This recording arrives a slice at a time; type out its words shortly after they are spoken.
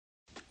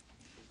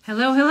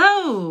Hello,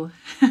 hello.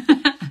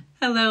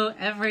 Hello,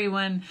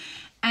 everyone.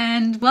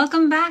 And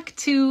welcome back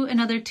to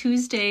another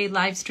Tuesday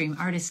live stream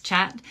artist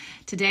chat.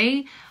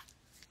 Today,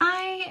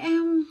 I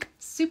am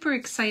super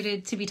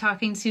excited to be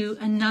talking to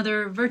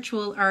another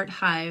virtual art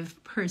hive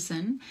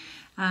person.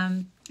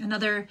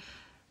 Another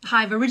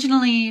hive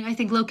originally, I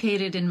think,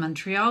 located in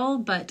Montreal,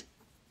 but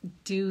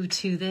due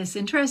to this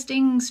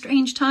interesting,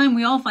 strange time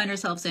we all find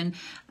ourselves in,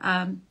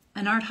 an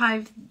art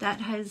hive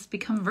that has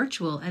become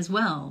virtual as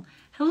well.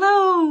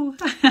 Hello,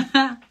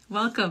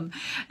 welcome.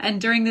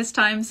 And during this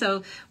time,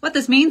 so what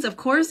this means, of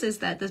course, is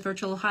that this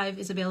virtual hive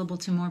is available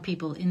to more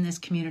people in this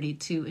community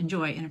to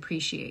enjoy and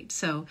appreciate.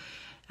 So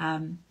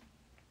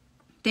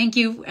thank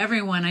you,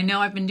 everyone. I know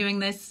I've been doing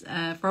this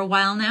for a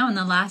while now. In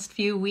the last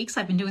few weeks,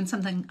 I've been doing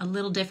something a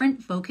little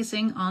different,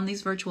 focusing on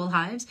these virtual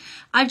hives.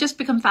 I've just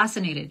become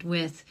fascinated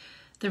with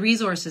the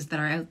resources that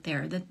are out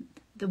there,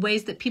 the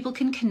ways that people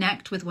can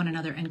connect with one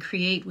another and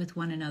create with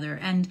one another,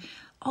 and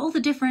all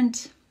the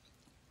different,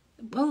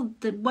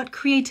 what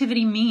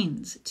creativity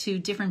means to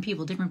different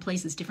people, different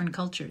places, different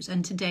cultures.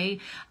 And today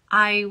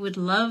I would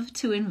love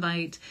to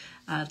invite,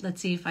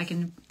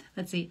 Hanieh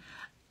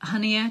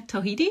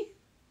Tohidi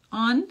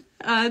on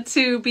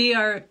to be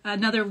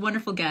another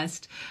wonderful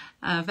guest,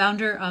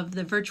 founder of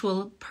the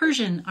virtual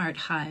Persian Art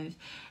Hive.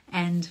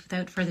 And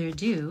without further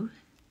ado,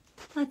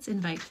 let's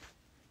invite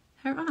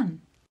her on.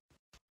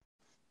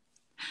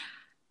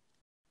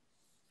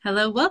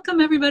 Hello, welcome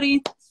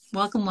everybody.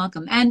 Welcome,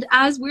 welcome. And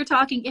as we're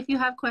talking, if you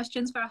have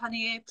questions for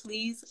Hanieh,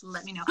 please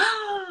let me know.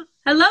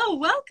 Hello,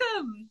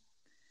 welcome.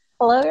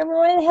 Hello,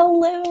 everyone.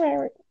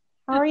 Hello.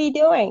 How are you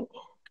doing?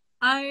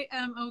 I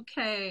am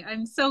okay.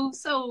 I'm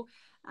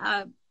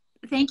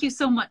thank you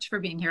so much for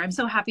being here. I'm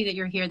so happy that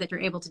you're here, that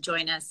you're able to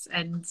join us.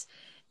 And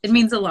it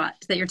means a lot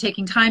that you're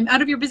taking time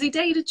out of your busy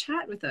day to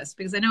chat with us,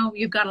 because I know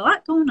you've got a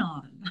lot going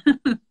on.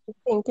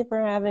 Thank you for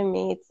having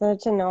me. It's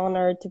such an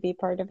honor to be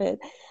part of it.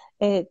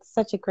 It's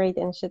such a great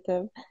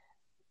initiative.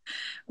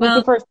 Thank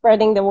you for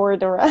spreading the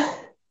word around.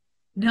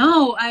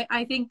 No,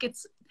 I think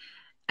this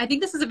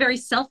is a very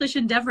selfish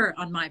endeavor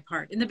on my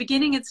part. In the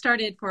beginning, it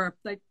started for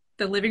like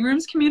the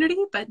LivingRoom's community,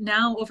 but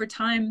now over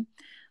time,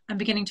 I'm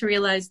beginning to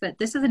realize that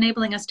this is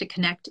enabling us to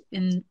connect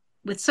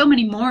with so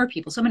many more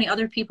people, so many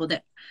other people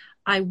that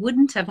I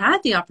wouldn't have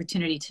had the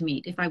opportunity to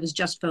meet if I was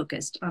just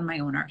focused on my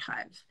own art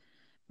hive,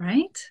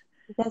 right?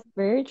 That's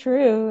very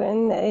true.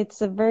 And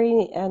it's a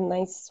very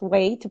nice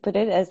way to put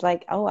it, as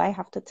like, oh, I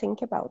have to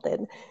think about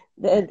it.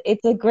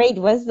 It's a great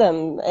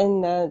wisdom.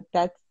 And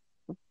that's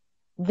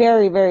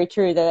very, very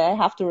true, that I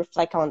have to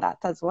reflect on that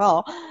as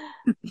well.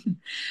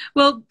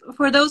 Well,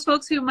 for those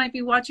folks who might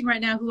be watching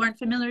right now who aren't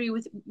familiar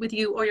with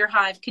you or your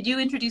hive, could you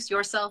introduce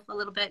yourself a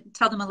little bit,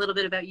 tell them a little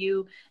bit about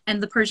you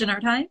and the Persian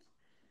Art Hive?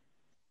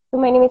 So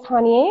my name is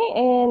Hanieh,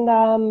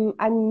 and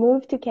I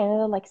moved to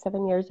Canada like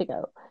 7 years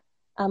ago.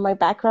 My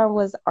background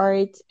was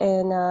art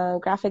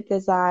and graphic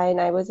design.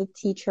 I was a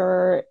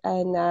teacher,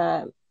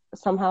 and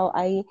somehow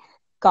I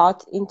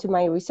got into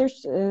my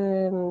research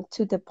to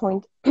the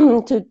point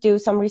to do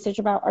some research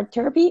about art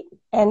therapy.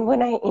 And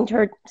when I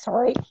entered,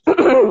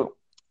 I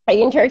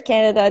entered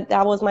Canada,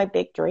 that was my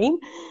big dream.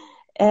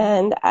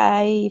 And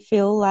I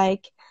feel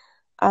like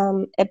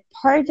a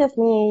part of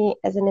me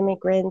as an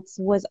immigrant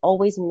was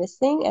always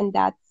missing, and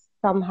that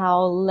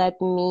somehow led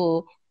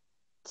me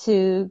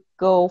to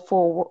go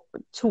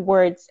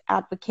towards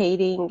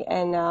advocating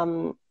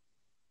and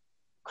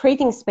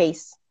creating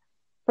space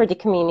for the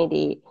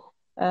community.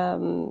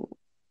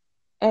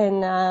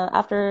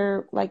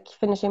 After like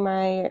finishing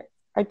my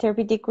art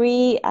therapy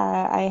degree,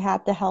 I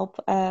had the help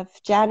of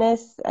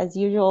Janice, as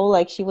usual.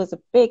 Like, she was a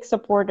big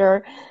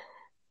supporter,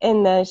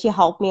 and she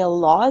helped me a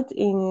lot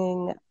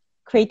in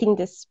creating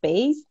this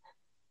space.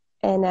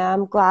 And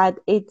I'm glad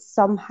it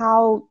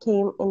somehow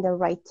came in the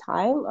right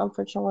time.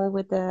 Unfortunately,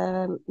 with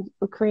the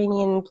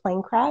Ukrainian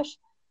plane crash,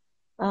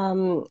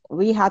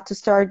 we had to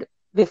start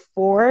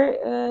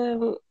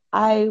before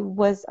I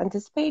was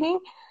anticipating,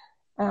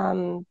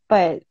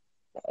 but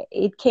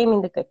it came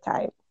in the good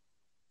time.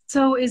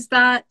 So it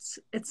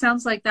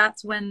sounds like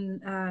that's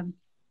when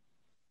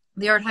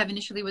the Art Hive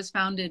initially was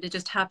founded. It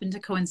just happened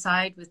to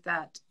coincide with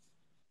that.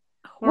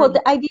 Well,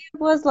 the idea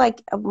was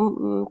like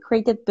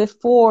created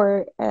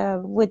before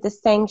with the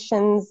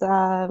sanctions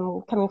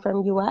coming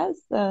from US,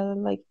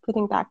 like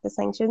putting back the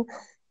sanctions.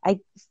 I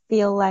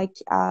feel like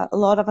a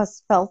lot of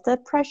us felt the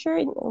pressure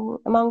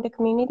among the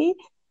community.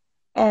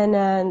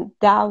 And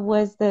that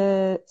was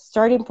the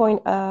starting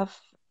point of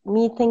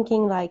me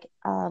thinking like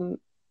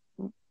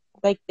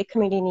the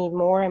community need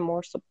more and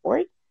more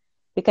support,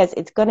 because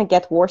it's going to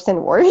get worse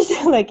and worse.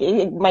 Like,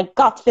 my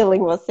gut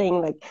feeling was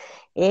saying like,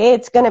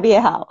 it's going to be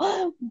a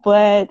hell.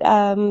 But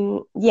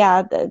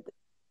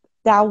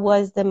that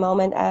was the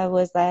moment I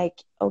was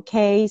like,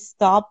 okay,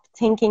 stop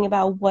thinking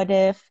about what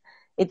if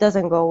it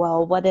doesn't go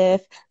well, what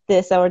if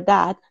this or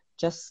that,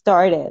 just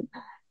started.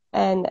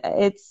 And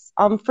it's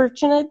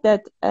unfortunate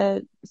that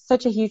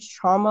such a huge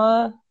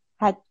trauma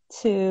had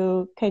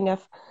to kind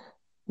of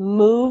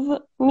move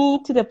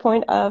me to the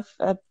point of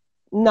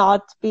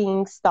not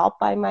being stopped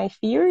by my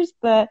fears.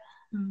 But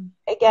Mm.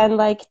 again,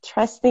 like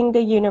trusting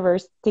the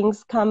universe,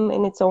 things come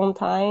in its own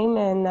time,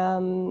 and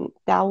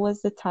that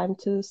was the time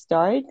to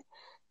start.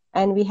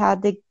 And we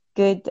had the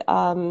good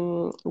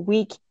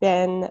week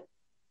then.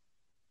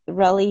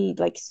 Really,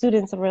 like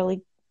students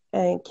really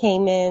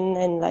came in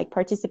and like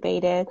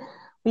participated.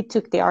 We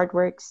took the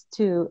artworks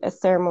to a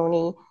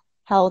ceremony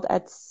held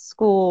at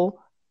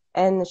school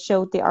and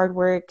showed the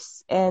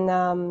artworks, and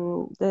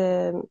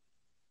the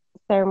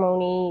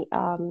ceremony,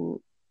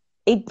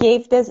 it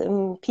gave this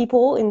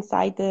people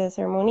inside the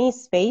ceremony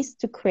space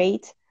to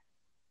create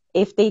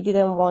if they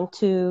didn't want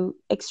to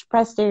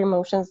express their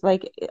emotions,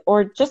 like,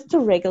 or just to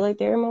regulate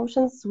their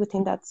emotions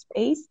within that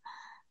space,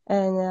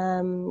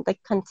 and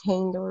like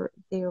contain their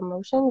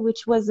emotion,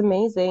 which was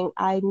amazing.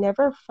 I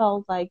never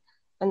felt like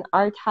an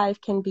art hive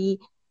can be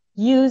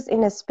used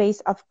in a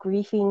space of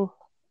grieving.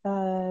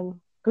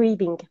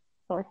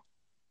 Sorry.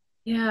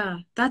 Yeah,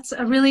 that's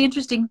a really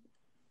interesting.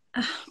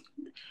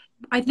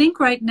 I think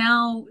right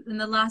now, in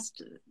the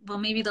last, well,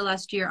 maybe the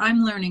last year,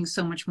 I'm learning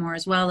so much more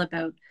as well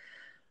about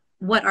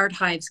what art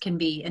hives can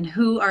be and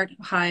who art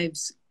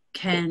hives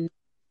can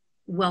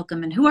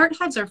welcome and who art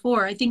hives are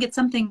for. I think it's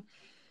something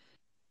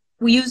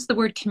we use the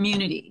word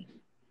community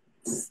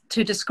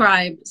to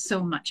describe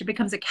so much. It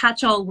becomes a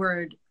catch-all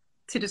word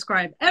to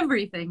describe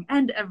everything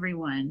and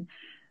everyone.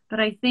 But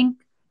I think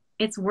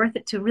it's worth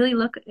it to really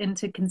look and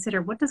to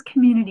consider, what does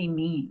community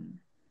mean?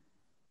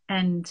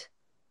 And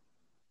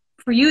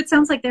for you, it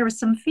sounds like there was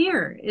some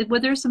fear.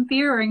 Was there some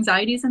fear or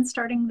anxieties in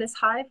starting this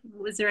hive?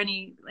 Was there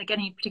any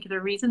particular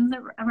reasons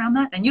around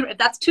that? And if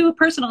that's too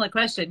personal a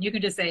question, you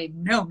can just say,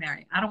 no,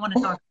 Mary, I don't want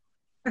to talk.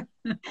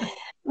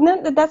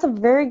 No, that's a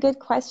very good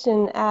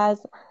question, as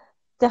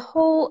the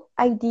whole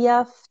idea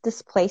of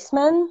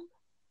displacement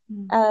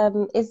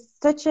Mm. is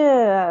such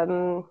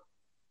a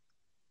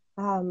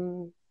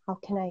how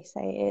can I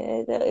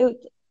say it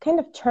kind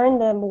of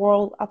turned the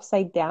world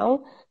upside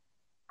down.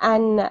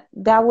 And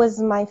that was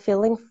my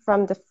feeling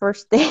from the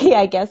first day,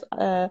 I guess.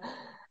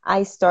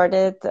 I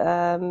started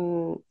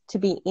to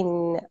be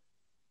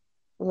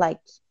like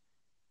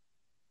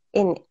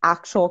in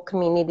actual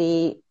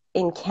community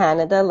in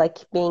Canada, like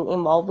being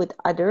involved with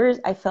others.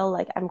 I felt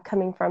like I'm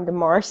coming from the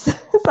Mars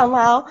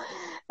somehow,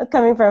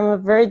 coming from a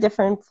very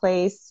different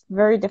place,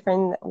 very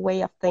different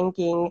way of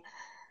thinking,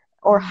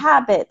 or Mm.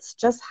 habits,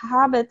 just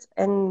habits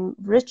and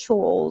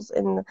rituals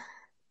and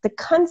the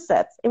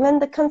concepts. Even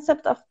the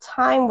concept of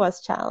time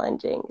was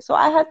challenging. So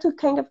I had to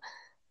kind of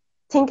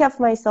think of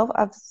myself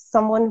as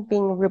someone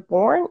being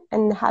reborn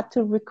and had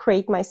to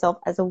recreate myself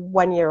as a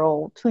 1 year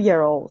old, 2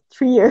 year old,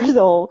 3 years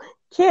old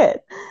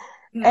kid.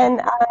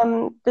 Yeah.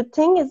 And the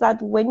thing is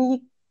that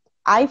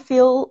I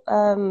feel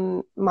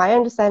my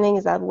understanding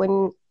is that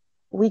when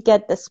we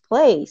get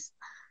displaced,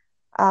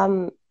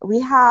 we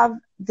have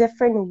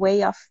different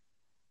way of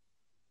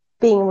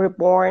being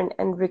reborn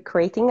and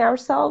recreating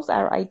ourselves,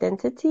 our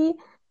identity.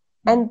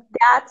 Mm. And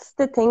that's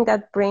the thing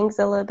that brings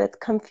a little bit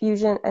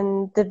confusion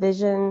and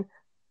division,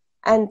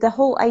 and the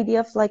whole idea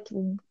of like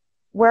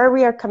where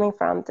we are coming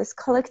from, this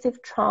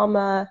collective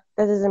trauma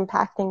that is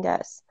impacting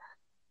us.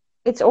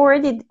 It's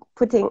already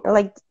putting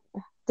like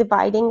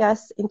dividing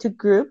us into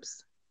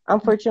groups.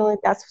 Unfortunately,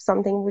 that's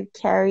something we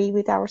carry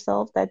with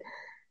ourselves, that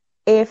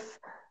if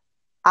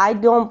I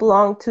don't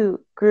belong to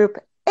group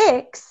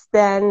X,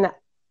 then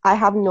I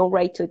have no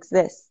right to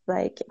exist.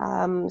 Like,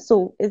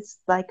 so it's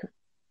like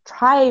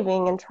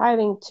striving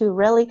to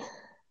really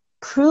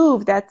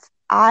prove that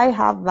I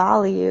have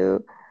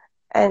value.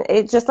 And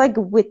it just like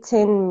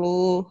within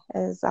me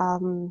is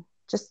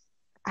just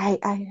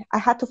I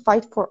had to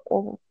fight for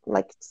all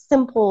like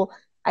simple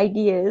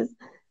ideas.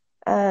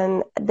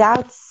 And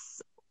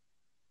that's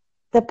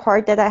the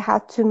part that I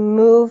had to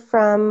move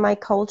from my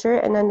culture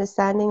and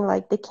understanding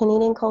like the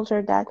Canadian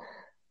culture, that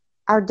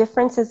our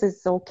differences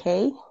is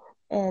okay,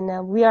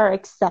 and we are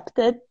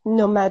accepted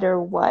no matter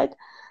what.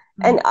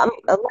 Mm. And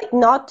like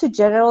not to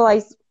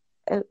generalize,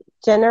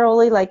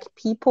 generally like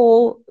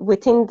people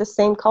within the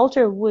same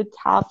culture would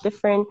have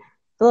different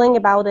feeling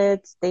about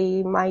it.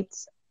 They might,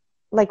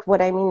 like,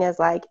 what I mean is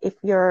like if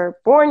you're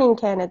born in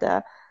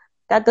Canada,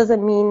 that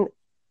doesn't mean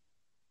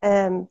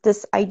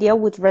this idea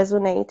would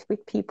resonate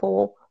with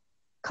people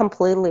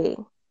completely,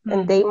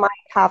 and Mm. they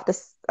might have the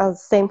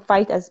same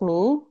fight as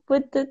me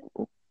with the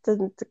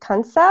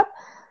concept,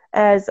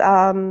 as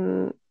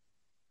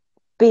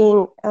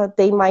being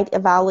they might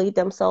evaluate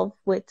themselves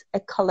with a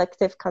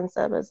collective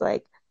concept, as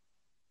like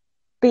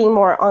being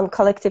more on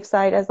collective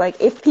side, as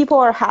like if people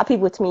are happy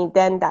with me,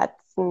 then that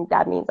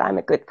means I'm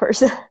a good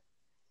person.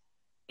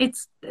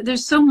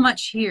 There's so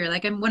much here.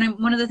 Like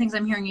one of the things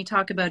I'm hearing you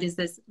talk about is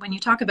this, when you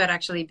talk about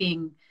actually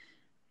being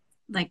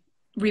like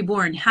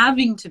reborn,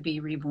 having to be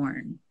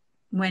reborn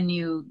when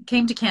you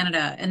came to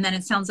Canada. And then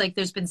it sounds like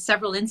there's been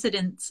several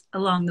incidents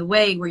along the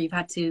way where you've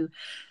had to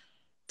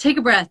take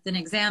a breath and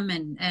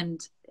examine.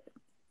 And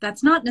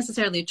that's not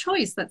necessarily a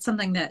choice. That's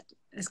something that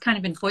has kind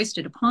of been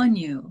foisted upon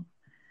you.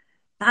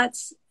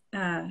 That's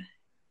uh,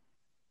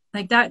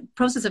 like that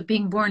process of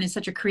being born is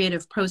such a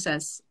creative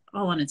process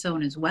all on its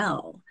own as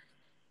well.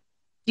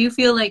 Do you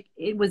feel like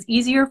it was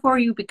easier for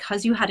you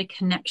because you had a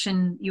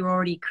connection, you were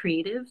already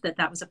creative,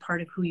 that was a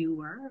part of who you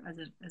were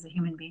as a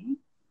human being?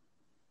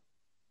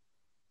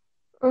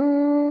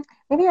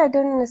 Maybe I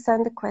don't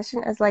understand the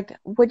question as like,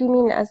 what do you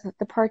mean as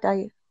the part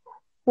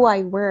who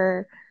I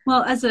were?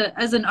 Well, as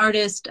an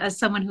artist, as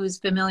someone who's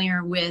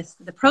familiar with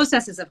the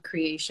processes of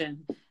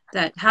creation,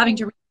 that having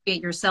to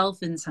recreate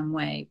yourself in some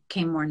way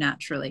came more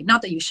naturally.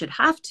 Not that you should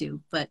have to,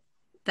 but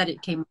that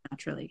it came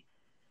naturally.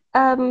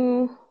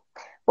 Um,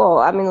 well,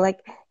 I mean,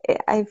 like,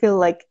 I feel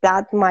like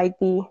that might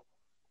be,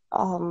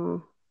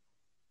 um,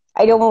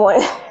 I don't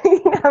want,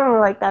 I'm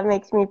like, that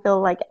makes me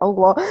feel like, oh,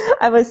 well,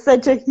 I was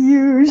such a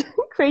huge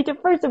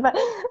creative person, but,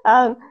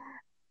 um,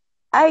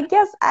 I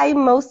guess I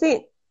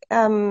mostly,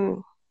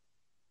 um,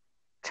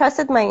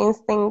 trusted my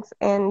instincts,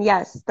 and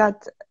yes,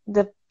 that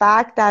the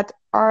fact that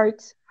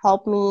art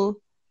helped me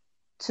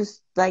to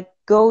like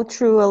go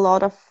through a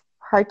lot of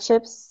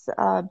hardships,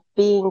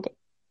 being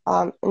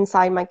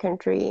inside my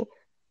country,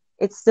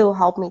 it still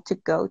helped me to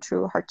go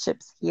through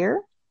hardships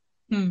here.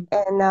 Hmm.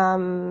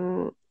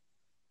 And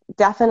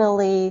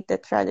definitely the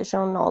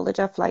traditional knowledge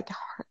of like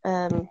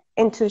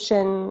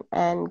intuition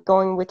and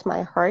going with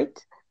my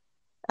heart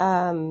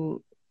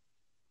um,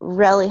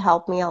 really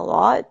helped me a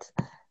lot.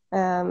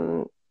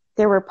 Um,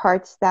 there were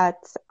parts that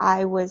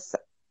I was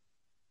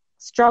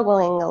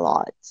struggling a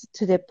lot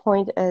to the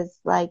point as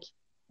like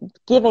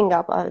giving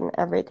up on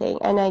everything.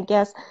 And I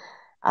guess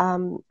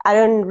I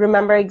don't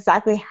remember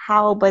exactly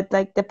how, but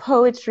like the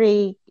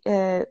poetry,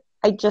 I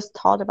just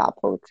thought about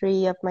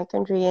poetry of my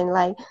country and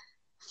like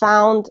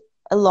found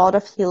a lot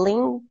of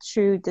healing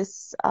through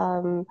this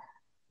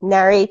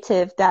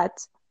narrative that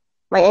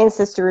my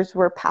ancestors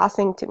were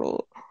passing to me.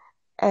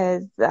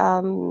 As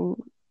one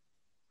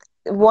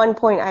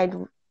point, I'd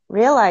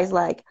realized,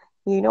 like,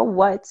 you know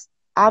what?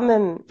 I'm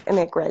an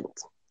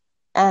immigrant,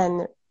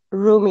 and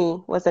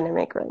Rumi was an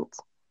immigrant,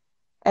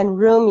 and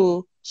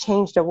Rumi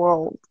changed the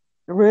world.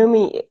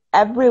 Rumi,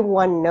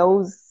 everyone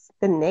knows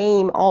the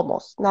name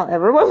almost, not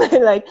everyone,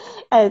 but like,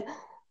 and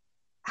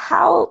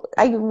how,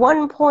 at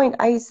one point,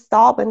 I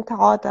stopped and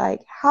thought,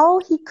 like, how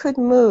he could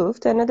move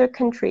to another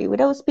country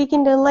without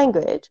speaking the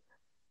language.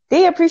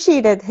 They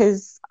appreciated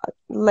his,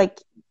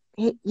 like,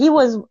 he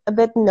was a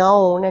bit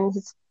known and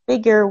his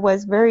figure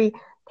was very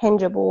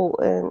tangible,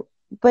 and,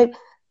 but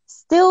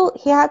still,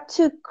 he had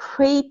to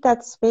create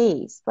that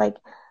space. Like,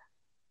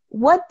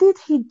 what did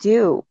he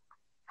do?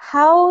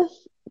 How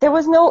there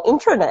was no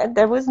internet,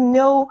 there was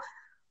no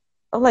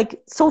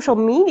like social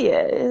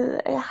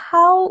media.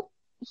 How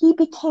he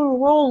became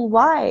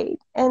worldwide,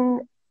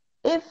 and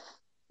if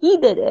he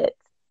did it,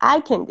 I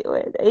can do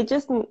it. It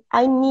just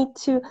I need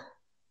to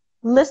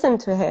listen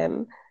to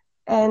him,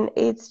 and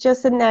it's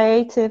just a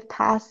narrative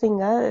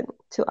passing on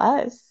to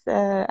us.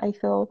 I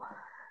feel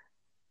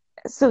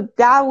so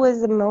that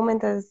was a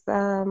moment as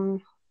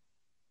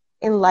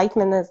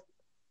enlightenment as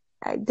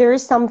there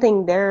is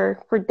something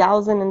there for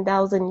thousand and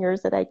thousand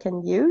years that I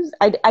can use.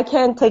 I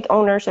can't take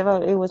ownership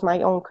of it was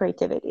my own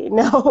creativity.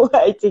 No,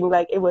 I think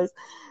like it was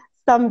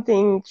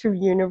something through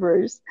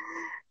universe.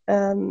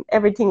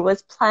 Everything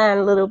was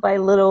planned little by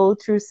little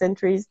through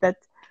centuries that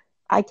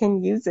I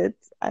can use it.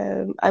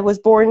 I was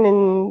born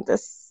in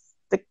the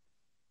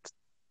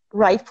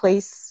right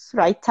place,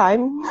 right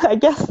time, I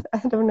guess. I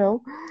don't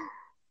know.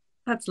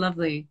 That's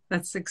lovely.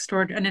 That's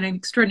extraordinary,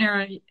 and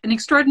an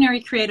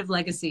extraordinary creative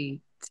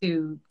legacy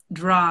to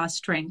draw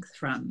strength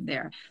from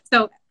there.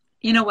 So,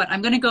 you know what?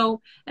 I'm going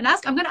to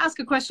ask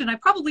a question I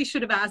probably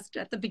should have asked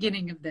at the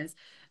beginning of this,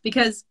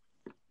 because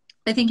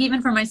I think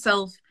even for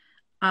myself,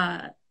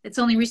 it's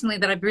only recently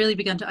that I've really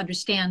begun to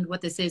understand what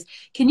this is.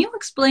 Can you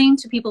explain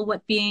to people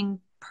what being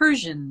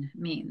Persian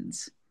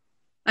means?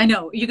 I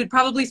know you could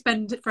probably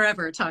spend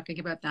forever talking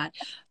about that,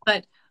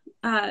 but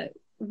uh,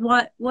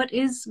 what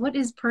is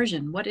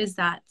Persian? What is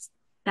that?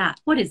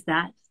 What is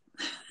that?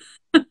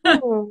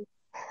 Hmm.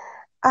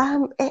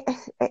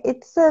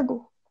 It's a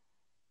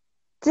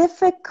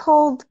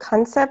difficult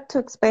concept to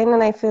explain,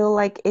 and I feel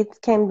like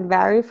it can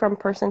vary from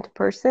person to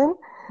person.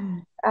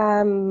 Mm.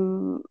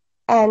 Um,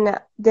 and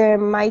there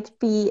might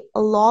be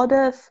a lot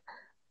of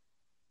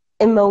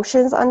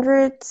emotions under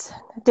it.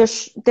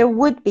 There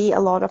would be a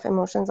lot of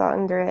emotions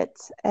under it,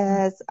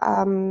 as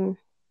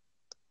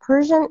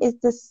Persian is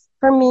this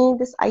for me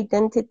this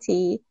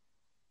identity.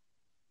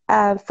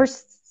 For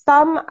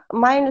some,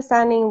 my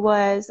understanding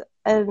was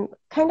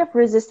kind of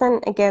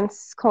resistant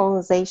against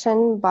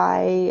colonization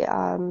by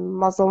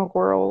Muslim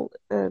world,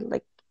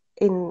 like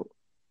in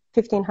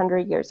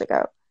 1500 years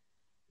ago.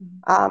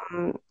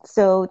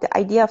 So the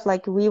idea of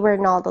like we were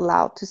not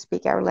allowed to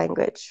speak our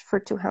language for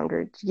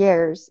 200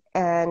 years,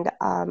 and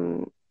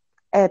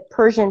a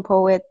Persian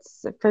poet,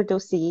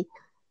 Ferdowsi,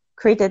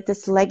 created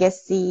this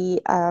legacy,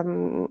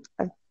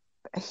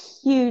 a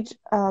huge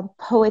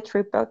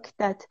poetry book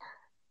that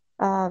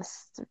uh,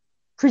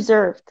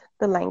 preserved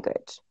the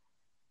language.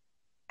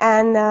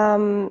 And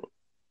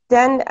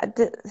then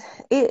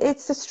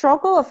it's a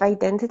struggle of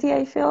identity,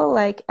 I feel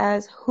like,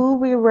 as who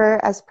we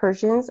were as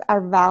Persians, our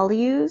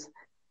values,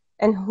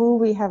 and who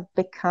we have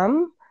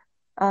become,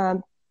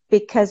 um,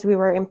 because we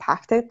were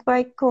impacted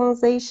by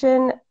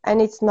colonization,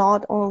 and it's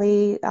not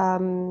only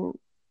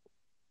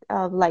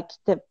like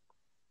the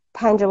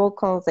tangible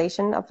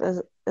colonization of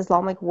the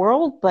Islamic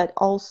world, but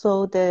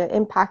also the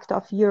impact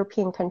of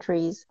European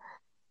countries.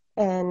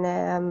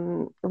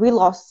 And we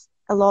lost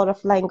a lot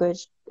of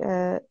language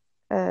and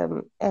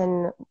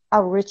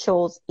our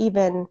rituals,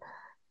 even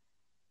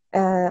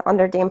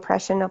under the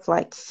impression of,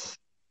 like,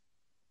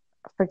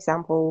 for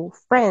example,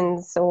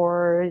 France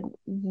or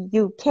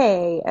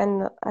UK,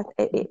 and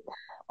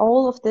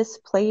all of this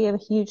play a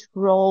huge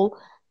role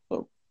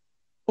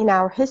in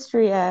our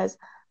history as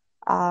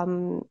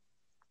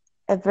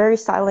a very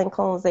silent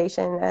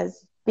colonization,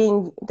 as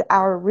being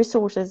our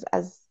resources,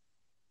 as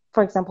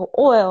for example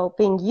oil,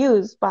 being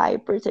used by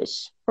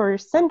British for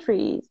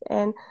centuries,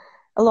 and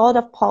a lot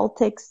of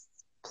politics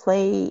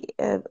play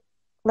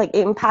like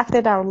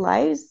impacted our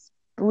lives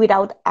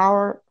without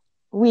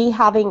we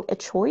having a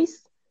choice.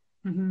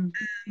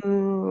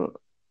 And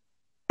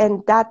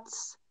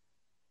that's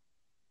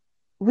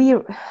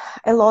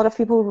a lot of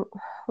people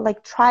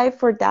like try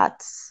for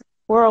that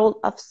world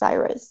of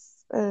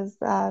Cyrus, as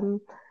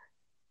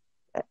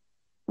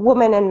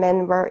women and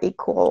men were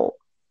equal.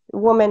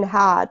 Women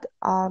had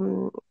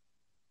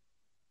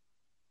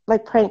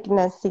like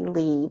pregnancy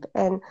leave,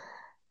 and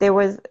it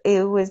was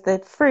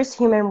the first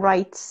human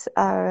rights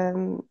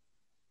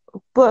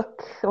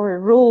book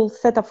or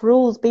set of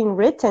rules being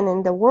written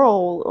in the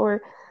world,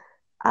 or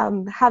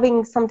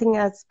having something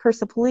as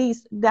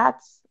Persepolis.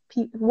 That's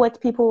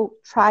what people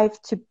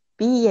strive to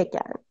be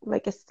again,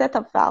 like a set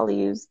of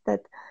values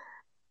that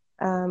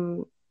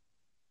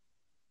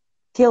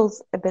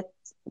feels a bit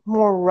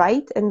more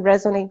right and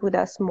resonate with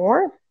us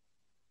more.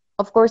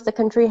 Of course, the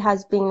country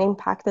has been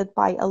impacted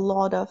by a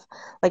lot of,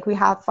 like, we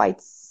have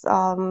fights,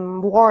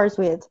 wars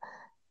with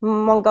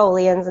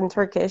Mongolians and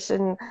Turkish,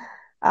 and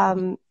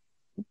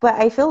but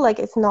I feel like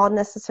it's not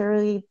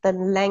necessarily the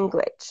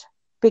language,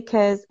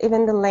 because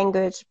even the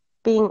language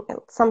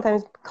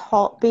sometimes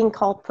being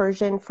called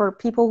Persian for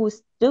people who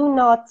do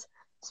not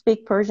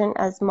speak Persian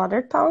as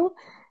mother tongue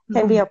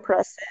can be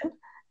oppressive.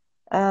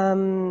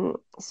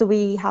 So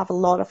we have a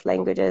lot of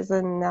languages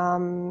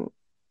and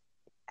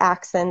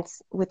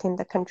accents within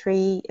the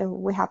country.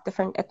 We have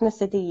different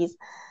ethnicities.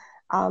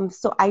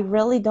 So I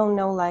really don't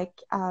know,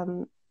 like,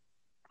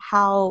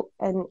 how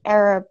an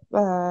Arab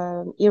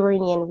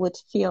Iranian would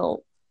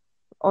feel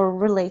or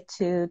relate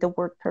to the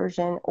word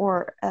Persian,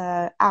 or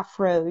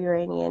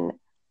Afro-Iranian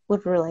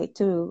would relate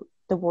to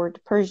the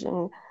word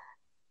Persian,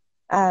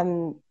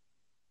 a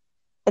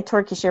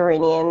Turkish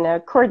Iranian, a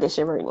Kurdish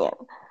Iranian.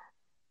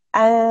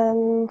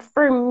 And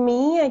for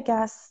me, I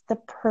guess the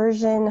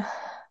Persian,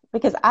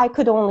 because I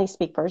could only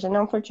speak Persian,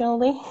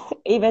 unfortunately,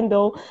 even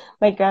though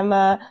my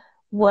grandma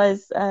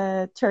was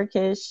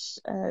Turkish,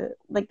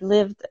 like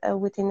lived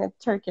within a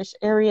Turkish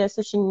area,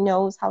 so she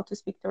knows how to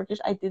speak Turkish.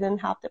 I didn't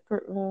have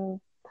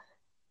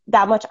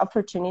that much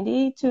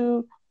opportunity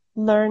to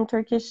learn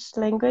Turkish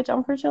language,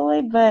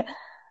 unfortunately. But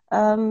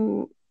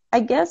I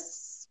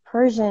guess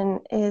Persian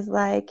is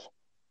like,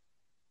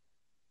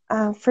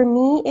 for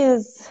me,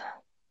 is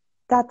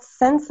that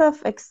sense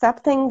of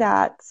accepting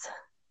that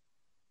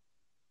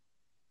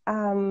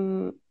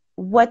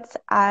what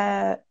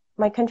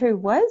my country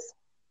was,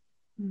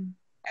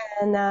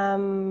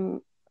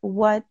 and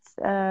what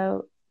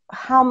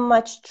how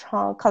much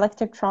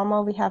collective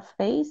trauma we have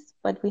faced,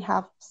 but we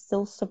have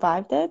still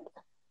survived it.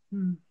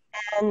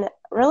 And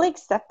really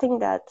accepting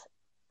that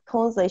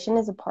colonization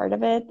is a part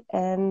of it,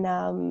 and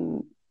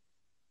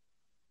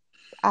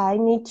I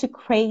need to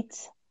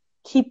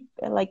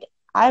like,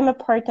 I'm a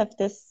part of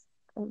this,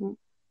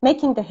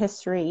 making the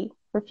history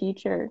for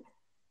future,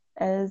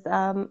 as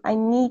I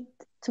need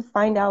to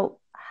find out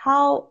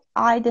how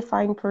I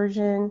define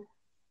Persian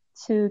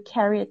to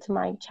carry it to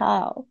my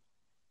child.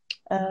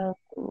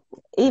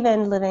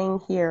 Even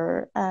living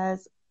here,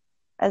 as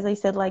I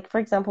said, like, for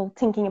example,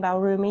 thinking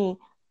about Rumi,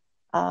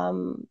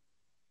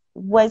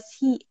 was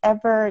he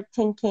ever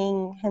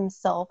thinking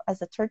himself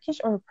as a Turkish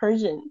or a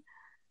Persian?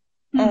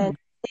 And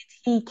did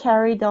he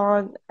carried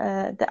on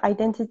the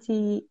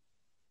identity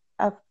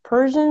of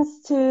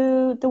Persians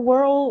to the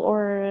world,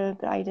 or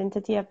the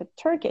identity of a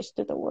Turkish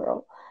to the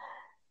world?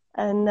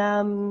 And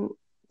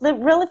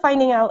really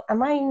finding out,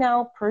 am I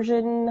now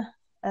Persian,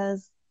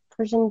 as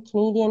Persian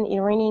Canadian,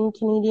 Iranian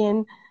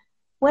Canadian?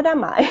 What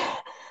am I?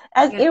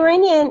 As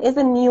Iranian is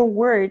a new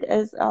word,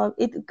 as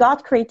it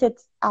got created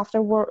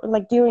after war,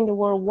 like during the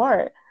World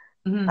War.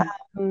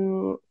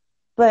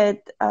 But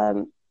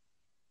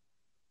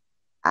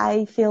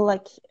I feel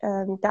like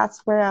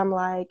that's where I'm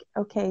like,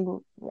 okay,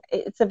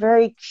 it's a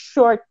very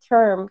short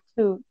term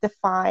to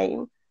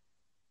define.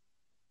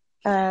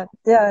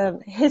 The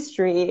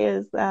history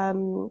is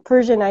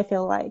Persian. I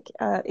feel like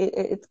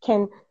it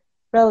can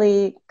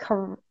really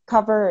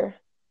cover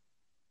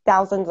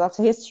thousands of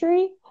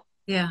history.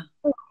 Yeah.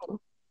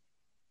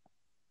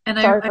 And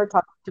sorry for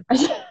talking too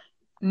much.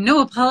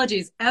 No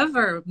apologies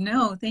ever.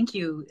 No, thank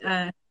you.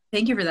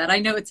 Thank you for that. I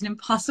know it's an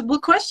impossible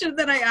question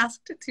that I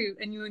asked to,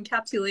 and you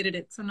encapsulated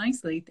it so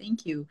nicely.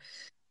 Thank you.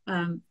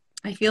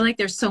 I feel like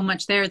there's so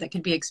much there that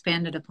could be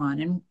expanded upon.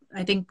 And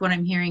I think what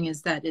I'm hearing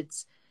is that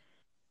it's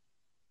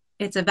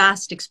a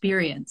vast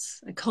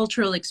experience, a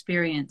cultural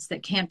experience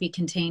that can't be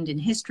contained in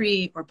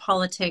history or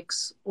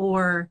politics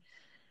or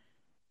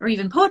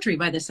even poetry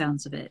by the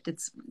sounds of it.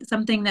 It's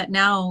something that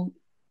now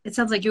it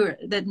sounds like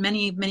that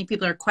many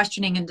people are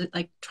questioning and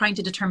like trying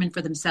to determine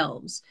for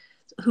themselves.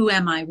 Who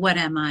am I? What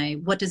am I?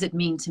 What does it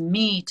mean to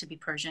me to be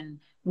Persian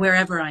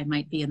wherever I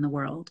might be in the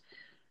world?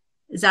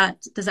 Does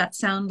that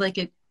sound like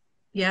it?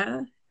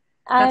 Yeah.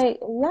 That's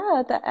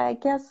I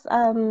guess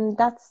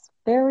that's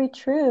very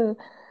true.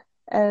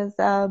 As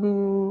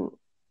the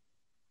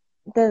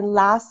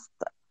last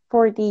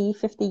 40,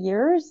 50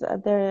 years,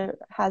 there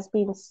has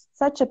been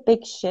such a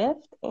big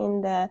shift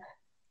in the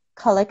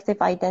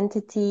collective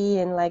identity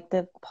and like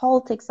the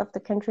politics of the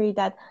country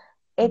that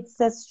it's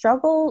a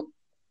struggle.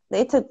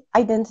 It's an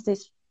identity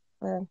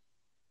uh,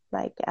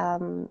 like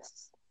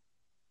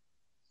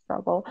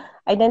struggle,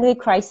 identity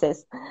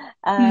crisis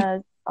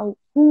on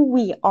who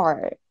we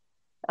are,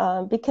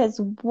 because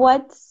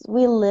what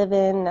we live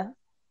in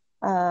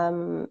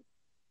um,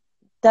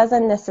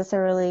 doesn't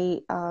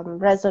necessarily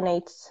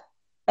resonate.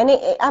 And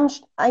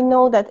I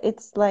know that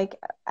it's like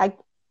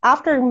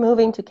after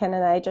moving to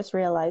Canada, I just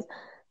realized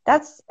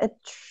that's a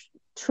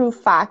true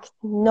fact.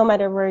 No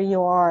matter where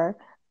you are,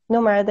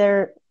 no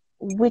matter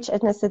which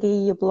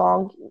ethnicity you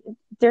belong,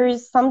 there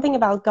is something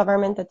about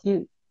government that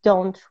you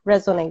don't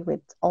resonate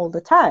with all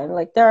the time.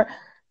 Like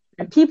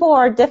people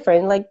are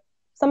different. Like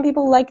some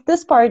people like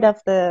this part of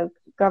the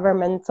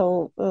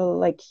governmental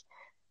like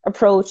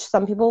approach.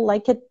 Some people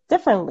like it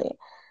differently.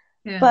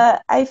 yeah.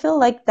 But I feel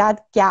like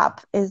that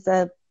gap is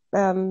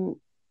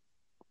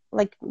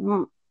like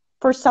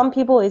for some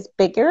people is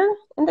bigger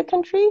in the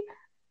country,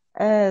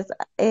 as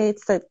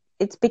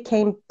it's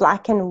became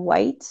black and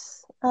white,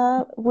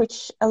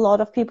 which a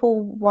lot of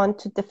people want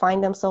to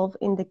define themselves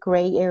in the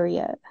gray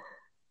area.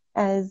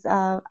 As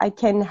I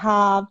can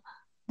have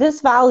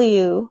this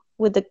value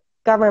with the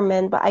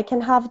government, but I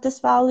can have this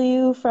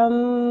value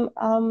from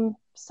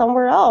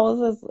somewhere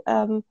else.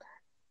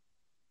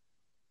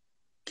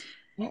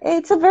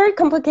 It's a very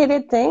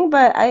complicated thing,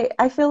 but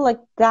I feel like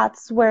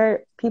that's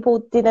where people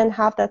didn't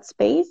have that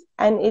space,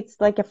 and it's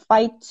like a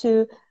fight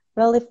to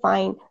really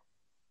find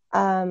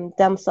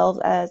themselves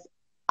as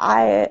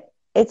I.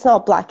 It's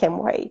not black and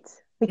white.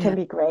 We Yeah. can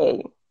be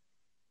gray.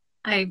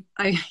 I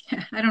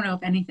I don't know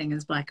if anything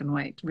is black and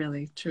white,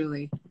 really,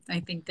 truly. I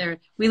think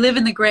we live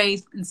in the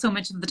gray and so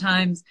much of the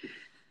times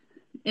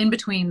in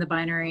between the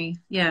binary.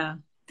 Yeah.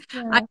 I,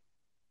 Yeah.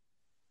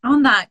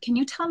 on that, can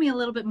you tell me a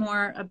little bit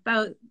more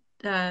about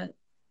the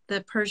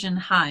the Persian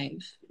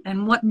Hive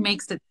and what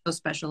makes it so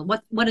special?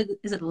 What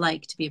is it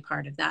like to be a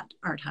part of that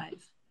art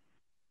hive?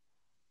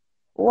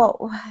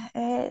 Well,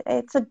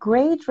 it's a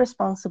great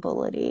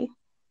responsibility.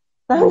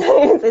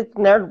 Sometimes it's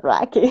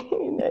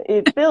nerve-wracking.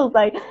 It feels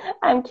like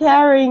I'm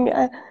carrying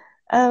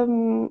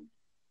um,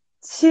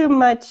 too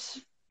much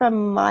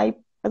from my,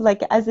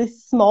 like as a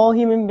small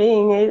human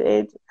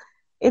being.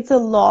 It's a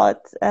lot.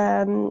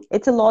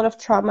 It's a lot of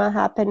trauma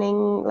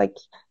happening, like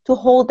to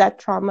hold that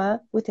trauma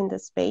within the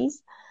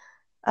space.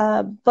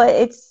 But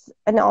it's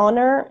an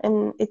honor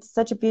and it's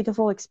such a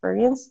beautiful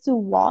experience to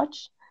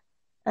watch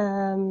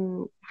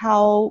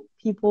how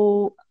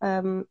people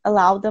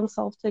allow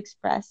themselves to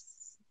express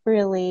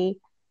freely,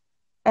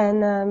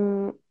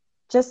 and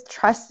just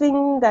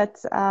trusting that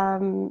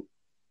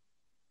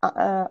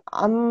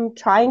I'm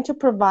trying to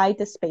provide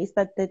the space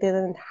that they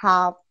didn't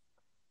have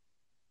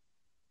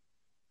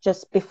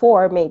just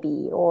before,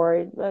 maybe,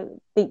 or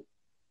they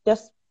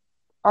just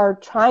are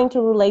trying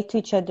to relate to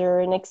each other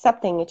and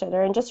accepting each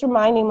other, and just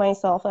reminding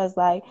myself as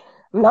like,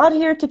 I'm not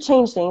here to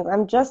change things.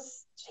 I'm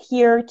just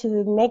here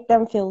to make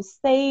them feel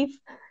safe.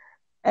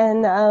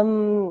 And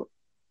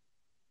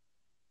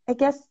I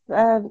guess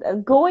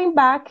going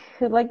back,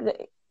 like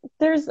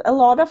there's a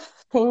lot of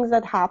things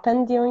that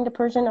happened during the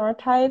Persian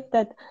archive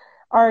that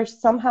are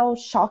somehow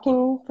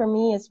shocking for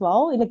me as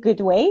well, in a good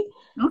way.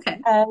 Okay.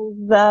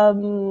 And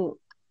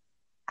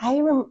I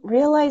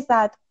realized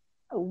that,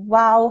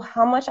 wow,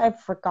 how much I've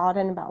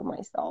forgotten about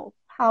myself,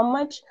 how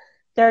much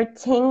there are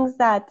things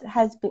that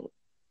has been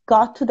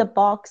got to the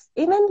box,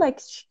 even like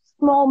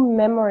small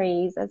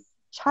memories as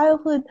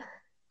childhood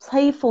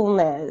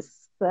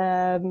playfulness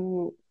that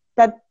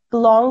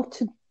belong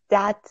to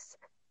that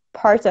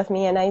part of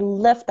me, and I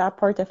left that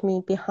part of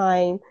me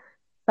behind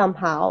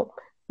somehow.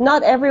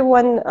 Not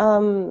everyone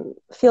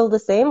feel the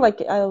same. Like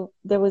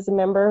there was a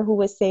member who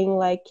was saying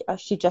like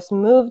she just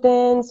moved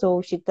in,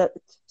 so she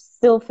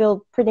still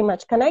feel pretty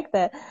much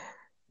connected.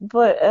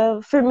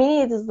 But for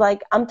me, it is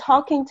like I'm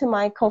talking to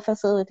my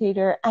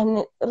co-facilitator,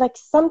 and like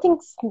something.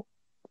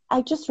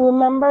 I just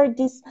remember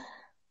these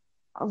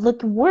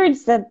like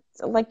words that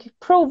like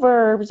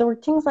proverbs or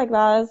things like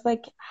that. It's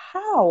like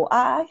how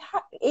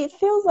it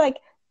feels like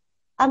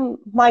I'm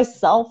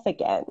myself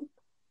again,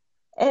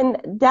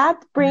 and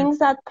that Mhm. brings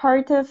that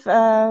part of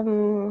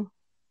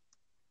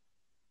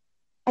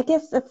I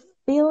guess a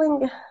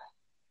feeling.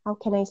 How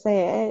can I say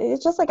it?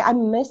 It's just like I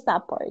miss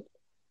that part.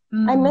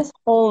 I Mm. miss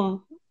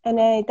home, and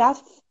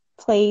that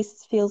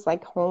place feels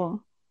like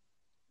home.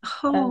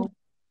 Oh,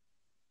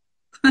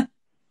 Um,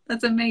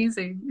 that's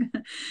amazing.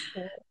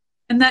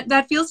 And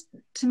that feels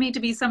to me to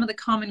be some of the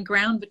common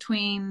ground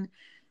between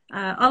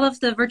all of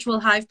the virtual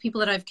hive people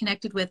that I've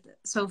connected with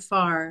so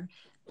far.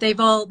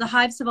 The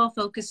hives have all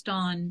focused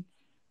on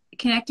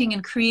connecting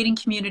and creating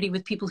community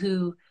with people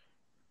who,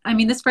 I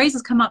mean, this phrase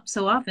has come up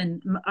so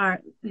often,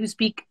 who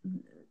speak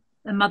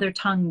a mother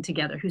tongue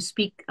together, who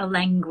speak a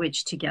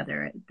language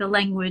together. The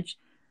language,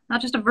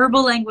 not just a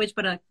verbal language,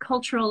 but a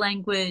cultural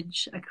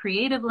language, a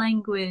creative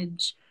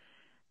language,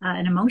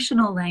 an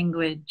emotional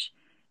language.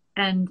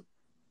 And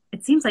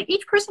it seems like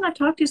each person I've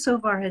talked to so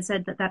far has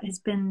said that that has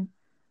been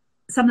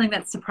something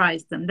that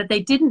surprised them, that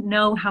they didn't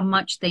know how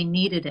much they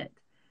needed it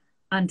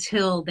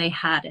until they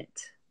had it.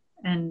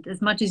 And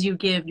as much as you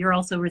give, you're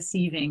also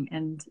receiving,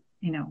 and,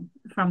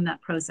 from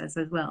that process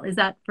as well. Is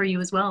that for you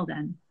as well,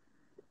 then?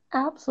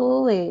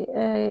 Absolutely.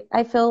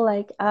 I feel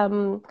like,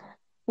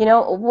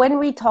 when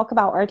we talk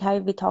about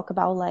archive, we talk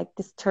about like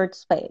this third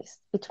space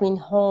between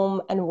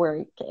home and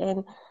work.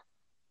 And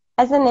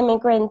as an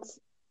immigrant,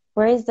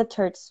 where is the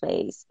third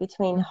space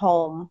between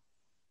home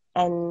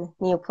and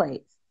new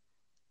place?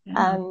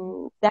 Yeah.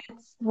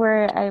 That's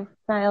where I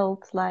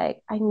felt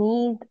like I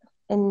need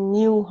a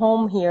new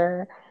home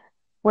here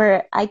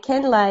where I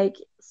can like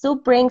still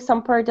bring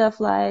some part of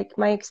like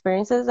my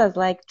experiences as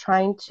like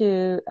trying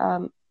to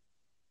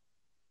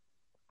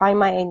find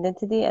my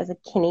identity as a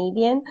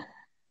Canadian.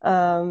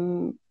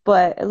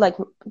 But like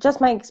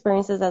just my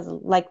experiences as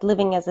like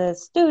living as a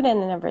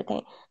student and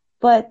everything.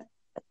 But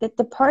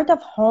the part of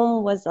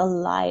home was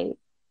alive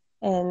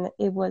and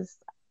it was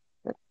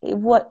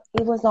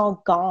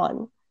all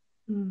gone.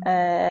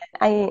 Mm.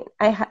 I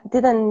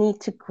didn't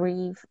need to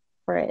grieve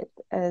for it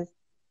as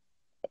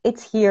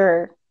it's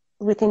here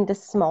within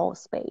this small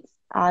space.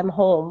 I'm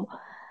home.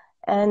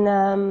 And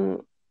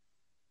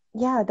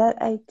yeah, that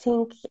I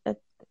think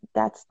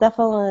that's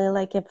definitely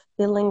like a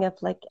feeling of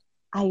like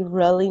I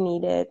really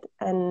need it.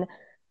 And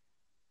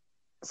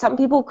some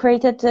people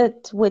created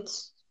it with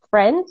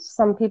friends,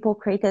 some people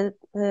created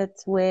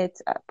it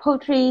with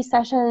poetry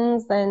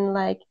sessions, and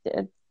like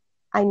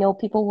I know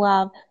people who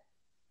have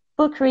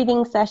book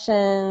reading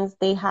sessions.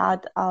 They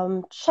had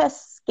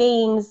chess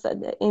games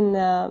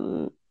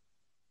in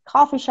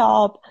coffee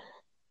shop.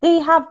 They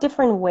have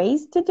different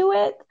ways to do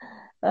it.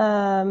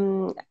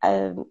 Um,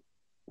 uh,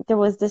 there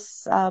was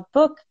this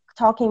book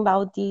talking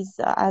about these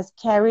as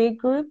carrier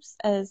groups,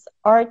 as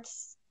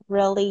arts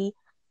really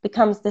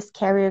becomes this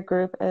carrier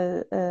group,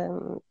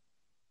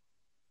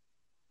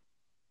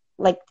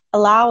 like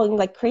allowing,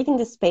 like creating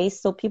the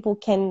space so people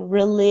can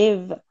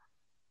relive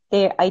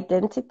their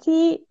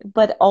identity,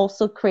 but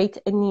also create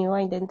a new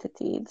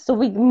identity. So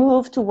we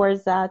move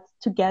towards that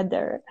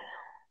together.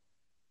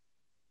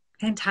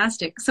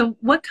 Fantastic. So,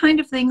 what kind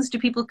of things do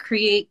people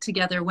create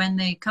together when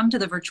they come to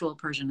the virtual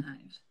Persian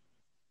Hive?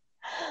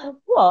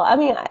 Well, I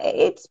mean,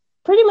 it's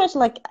pretty much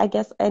like, I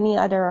guess, any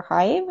other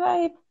hive,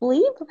 I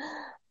believe.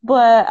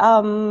 But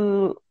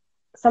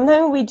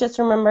sometimes we just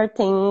remember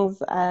things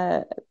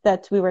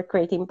that we were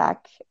creating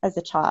back as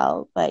a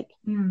child. Like,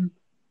 Mm.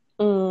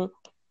 mm,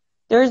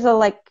 there's a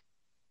like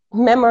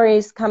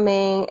memories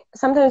coming.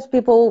 Sometimes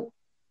people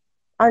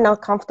are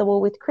not comfortable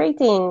with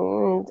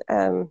creating,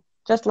 and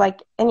just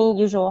like any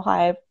usual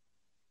hive,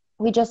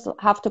 we just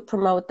have to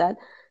promote that,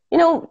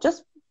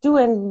 just do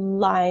a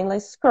line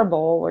like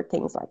scribble or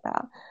things like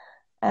that.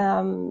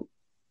 Um,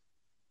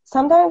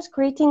 Sometimes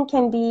creating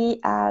can be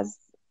as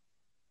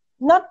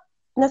not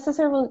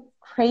necessarily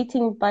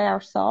creating by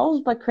ourselves,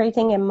 but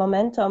creating a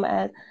momentum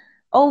as,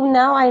 oh,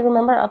 now I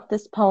remember of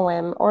this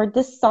poem or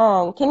this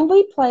song. Can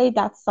we play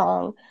that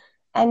song?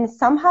 And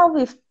somehow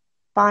we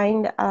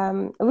find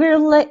we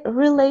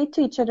relate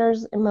to each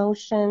other's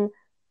emotion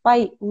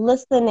by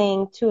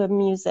listening to a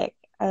music,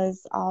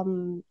 as a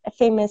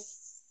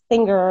famous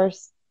singer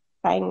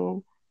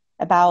sang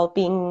about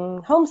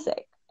being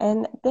homesick.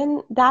 And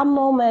then that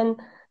moment,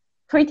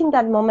 creating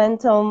that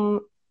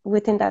momentum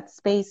within that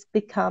space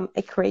become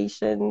a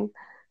creation,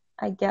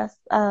 I guess.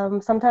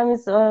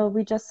 Sometimes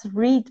we just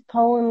read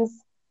poems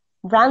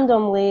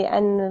randomly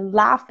and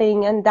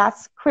laughing, and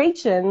that's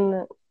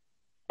creation,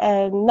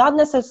 and not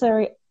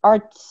necessarily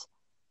art,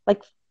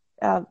 like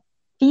uh,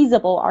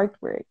 feasible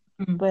artwork,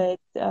 Mm. but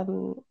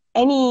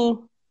any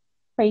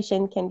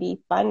creation can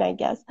be fun, I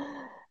guess.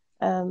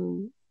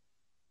 Um,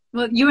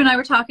 Well, you and I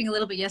were talking a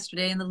little bit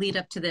yesterday in the lead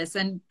up to this,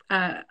 and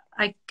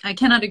I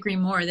cannot agree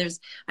more.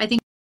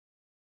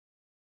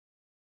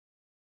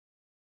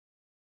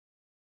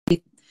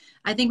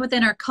 I think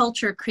within our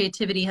culture,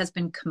 creativity has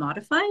been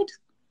commodified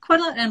quite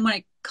a lot. And when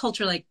I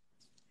culture, like,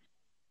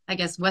 I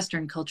guess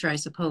Western culture, I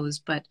suppose,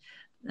 but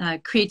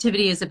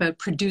creativity is about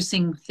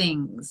producing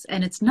things,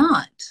 and it's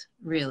not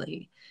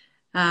really.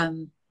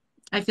 Um,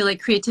 I feel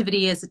like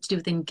creativity has to do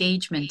with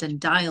engagement and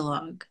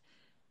dialogue.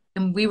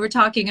 And we were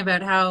talking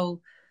about how,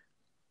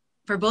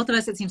 for both of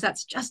us, it seems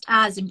that's just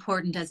as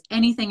important as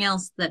anything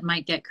else that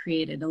might get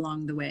created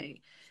along the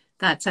way.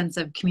 That sense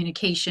of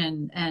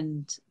communication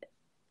and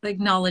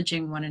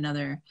acknowledging one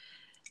another.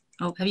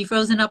 Oh, have you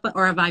frozen up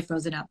or have I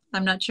frozen up?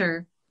 I'm not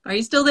sure. Are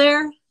you still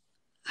there?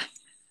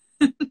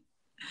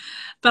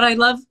 But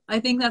I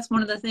think that's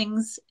one of the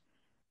things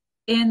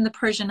in the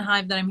Persian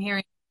Hive that I'm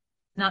hearing,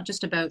 not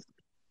just about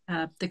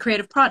the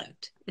creative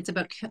product. It's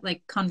about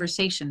like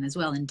conversation as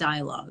well and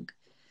dialogue.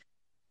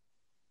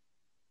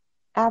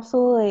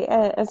 Absolutely.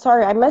 And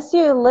sorry, I missed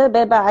you a little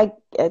bit, but I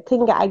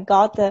think I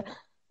got the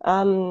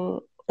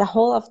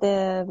whole of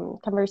the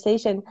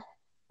conversation.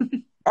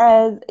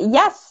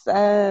 Yes,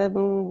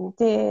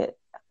 the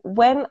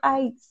when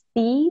I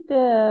see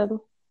the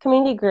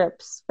community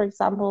groups, for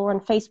example, on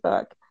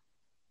Facebook,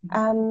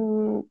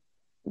 um,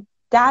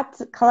 that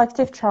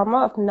collective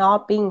trauma of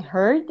not being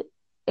heard,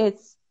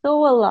 it's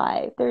so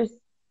alive. There's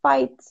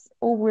fights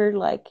over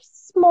like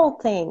small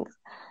things,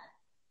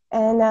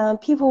 and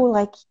people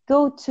like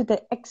go to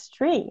the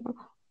extreme.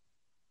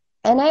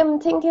 And I'm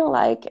thinking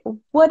like,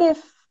 what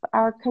if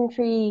our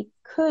country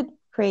could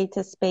create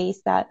a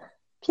space that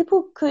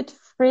people could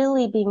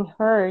freely being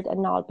heard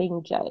and not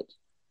being judged?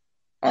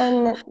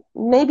 And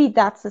maybe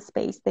that's the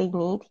space they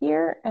need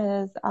here,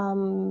 as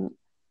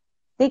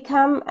they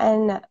come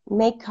and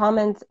make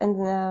comments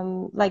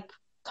and like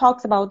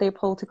talks about their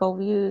political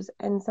views,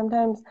 and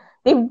sometimes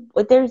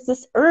there's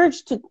this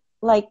urge to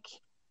like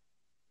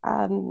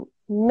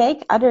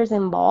make others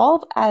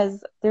involved,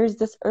 as there's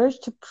this urge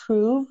to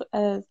prove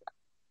as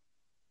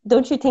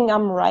don't you think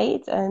I'm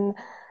right? And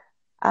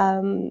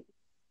um,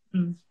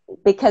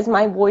 because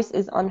my voice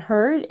is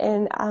unheard,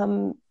 and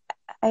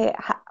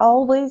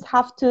always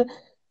have to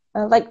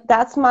like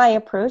that's my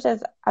approach.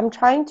 As I'm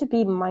trying to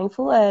be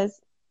mindful,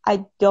 as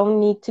I don't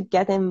need to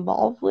get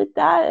involved with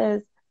that.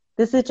 As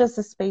this is just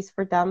a space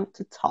for them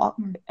to talk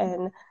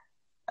and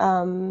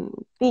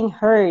being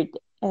heard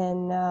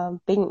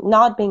and being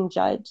not being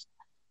judged,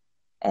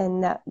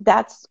 and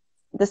that's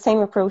the same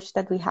approach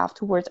that we have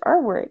towards our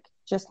work,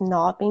 just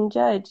not being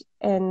judged.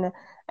 And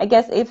I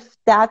guess if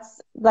that's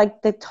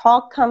like the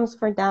talk comes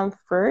for them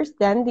first,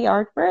 then the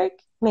artwork,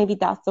 maybe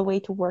that's the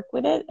way to work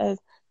with it, is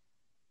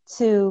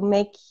to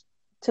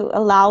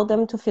allow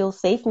them to feel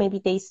safe. Maybe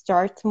they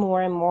start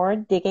more and more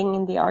digging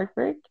in the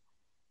artwork.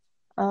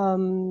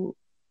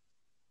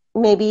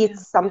 Maybe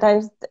it's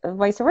sometimes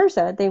vice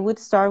versa. They would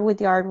start with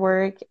the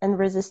artwork and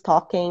resist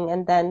talking,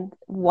 and then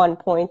one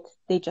point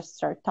they just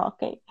start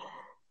talking.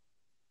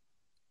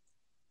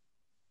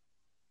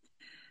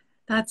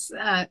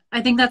 I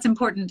think that's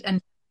important,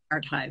 and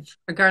art hive,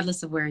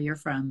 regardless of where you're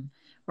from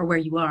or where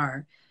you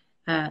are.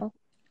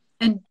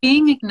 And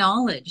being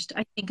acknowledged,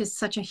 I think, is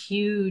such a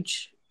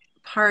huge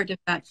part of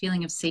that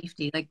feeling of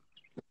safety. Like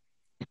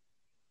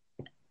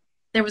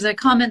there was a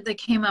comment that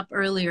came up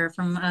earlier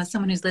from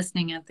someone who's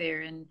listening out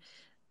there, and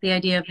the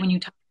idea of when you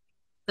talk,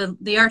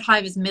 the art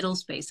hive is middle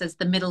space, as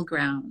the middle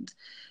ground.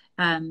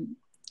 And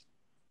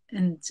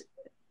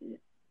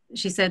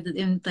she said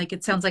that like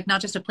it sounds like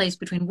not just a place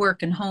between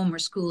work and home or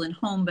school and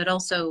home, but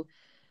also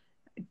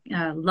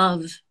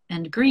love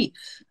and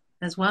grief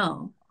as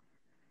well.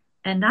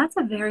 And that's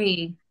a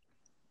very,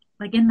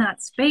 like in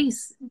that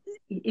space,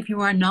 if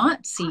you are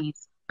not seen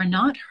or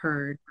not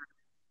heard,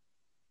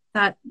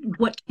 that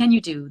what can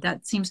you do?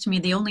 That seems to me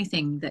the only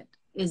thing that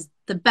is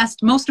the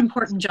best, most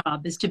important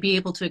job, is to be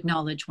able to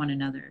acknowledge one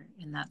another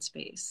in that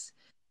space.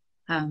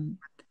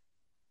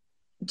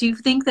 Do you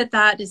think that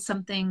that is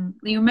something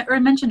you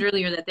mentioned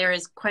earlier, that there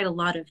is quite a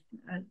lot of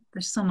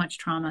there's so much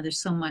trauma,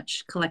 there's so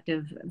much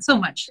collective,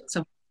 so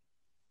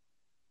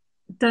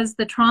does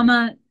the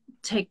trauma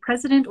take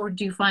precedent, or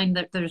do you find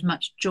that there's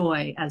much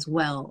joy as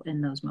well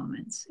in those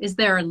moments? Is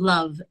there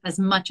love as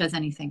much as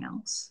anything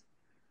else?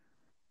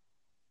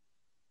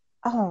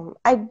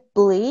 I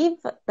believe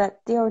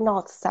that they are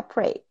not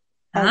separate.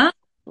 As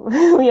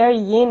we are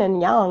yin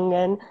and yang,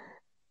 and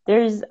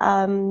there's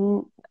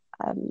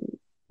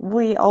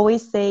we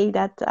always say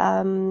that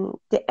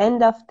the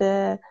end of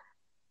the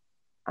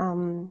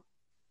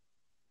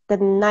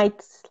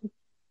night,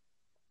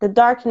 the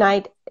dark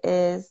night,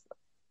 is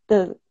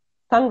the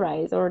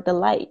sunrise or the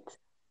light.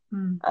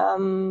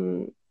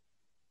 And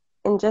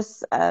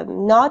just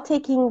not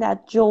taking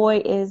that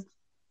joy is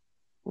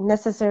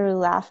necessarily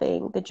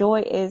laughing. The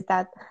joy is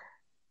that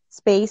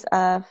space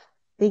of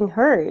being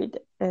heard,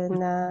 and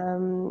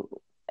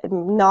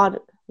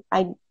not,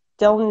 I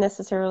don't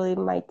necessarily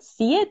might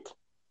see it,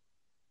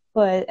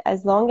 but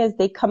as long as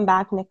they come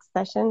back next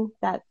session,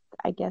 that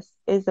I guess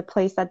is the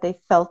place that they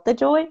felt the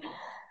joy.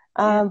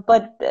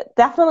 But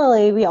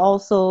definitely we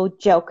also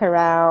joke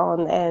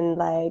around and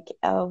like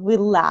we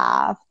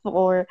laugh,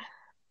 or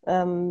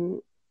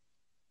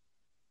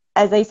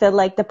as I said,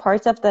 like the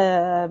parts of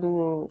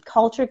the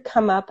culture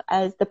come up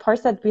as the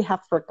parts that we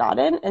have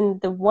forgotten,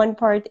 and the one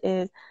part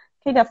is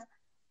kind of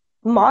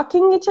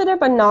mocking each other,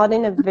 but not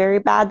in a very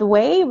bad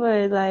way,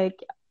 but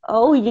like,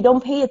 oh, you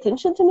don't pay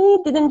attention to me,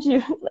 didn't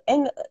you?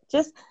 And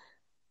just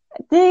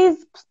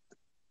these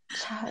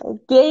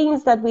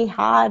games that we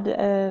had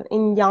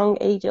in young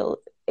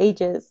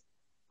ages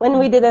when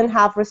we didn't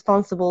have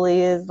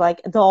responsibilities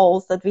like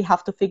adults, that we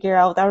have to figure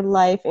out our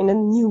life in a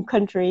new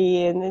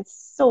country, and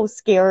it's so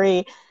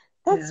scary.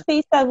 That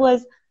space that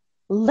was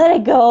let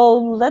it go,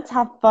 let's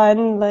have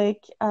fun.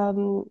 Like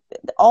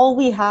all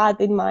we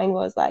had in mind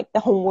was like the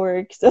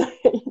homework, so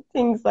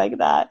things like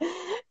that,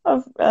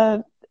 of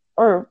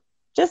or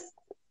just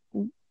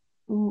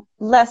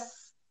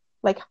less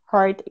like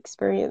hard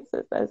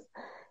experiences as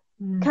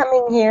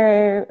coming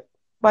here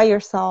by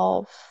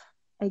yourself.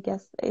 I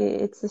guess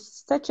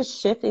it's such a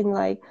shift in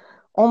like,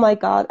 oh my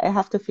God, I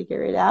have to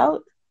figure it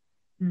out.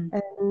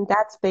 And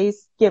that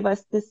space give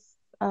us this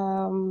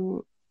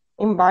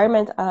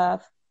environment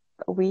of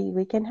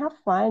we can have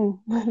fun.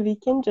 We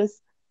can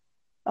just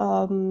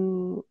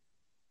um,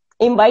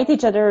 invite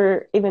each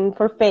other even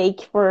for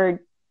fake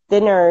for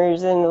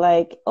dinners and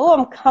like, oh,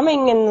 I'm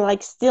coming and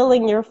like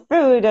stealing your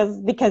food as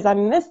because I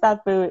miss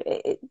that food.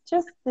 It's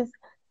just this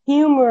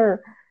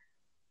humor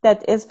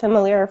that is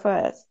familiar for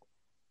us.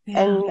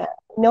 Yeah. And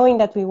knowing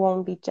that we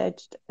won't be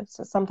judged.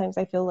 So sometimes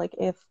I feel like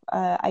if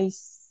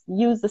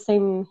use the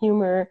same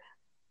humor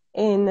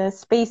in a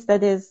space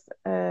that is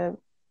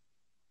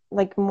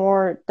like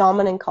more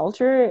dominant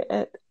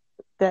culture,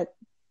 that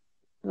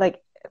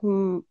like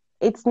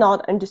it's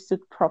not understood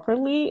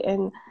properly,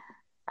 and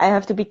I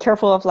have to be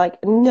careful of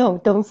like, no,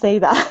 don't say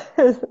that.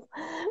 Can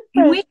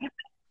But,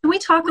 we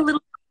talk a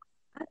little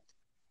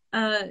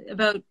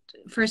about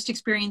first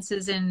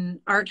experiences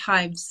in art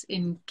hives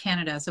in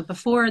Canada? So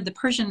before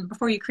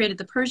you created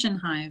the Persian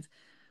Hive,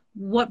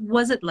 what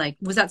was it like?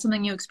 Was that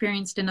something you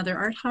experienced in other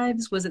art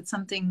hives? Was it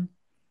something?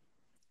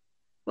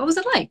 What was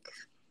it like?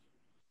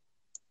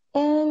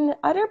 and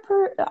other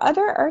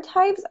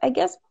archetypes, I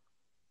guess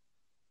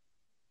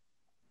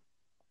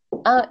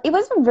it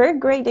was a very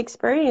great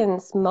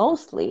experience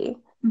mostly.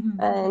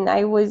 Mm-hmm. And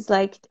I was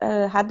like,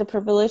 had the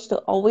privilege to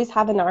always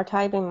have an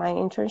archive in my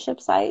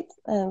internship site,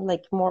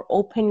 like more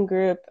open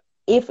group,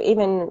 if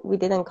even we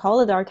didn't call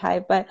it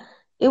archive, but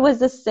it was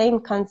the same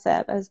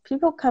concept as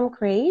people come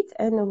create,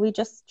 and we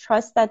just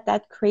trust that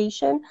that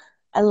creation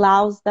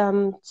allows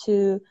them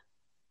to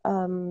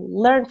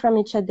learn from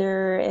each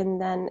other and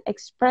then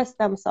express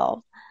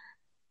themselves.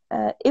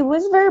 It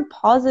was very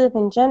positive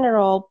in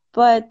general,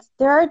 but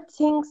there are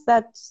things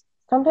that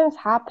sometimes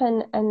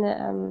happen,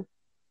 and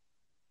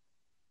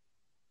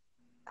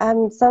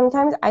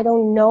sometimes I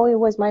don't know it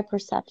was my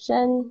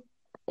perception,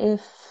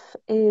 if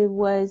it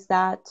was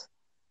that,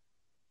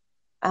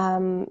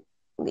 um,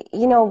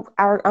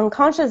 our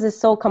unconscious is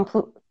so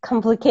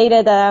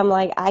complicated that I'm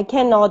like, I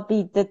cannot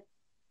be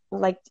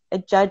like a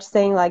judge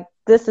saying like,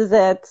 this is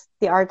it,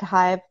 the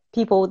archetype,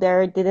 people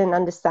there didn't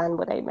understand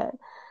what I meant.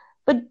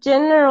 But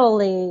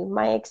generally,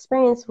 my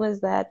experience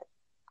was that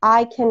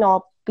I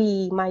cannot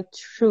be my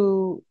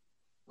true,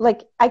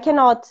 like, I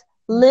cannot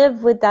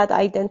live with that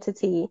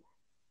identity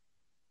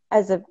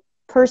as a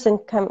person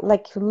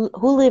like who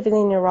live in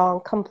Iran,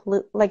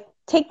 complete like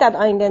take that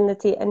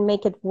identity and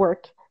make it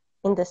work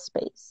in this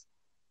space,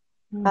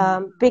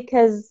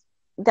 because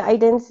the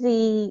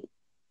identity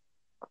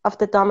of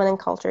the dominant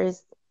culture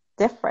is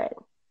different,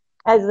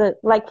 as a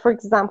like for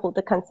example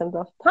the concept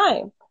of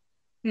time.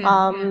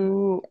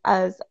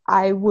 As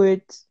I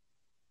would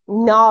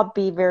not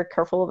be very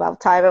careful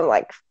about time. I'm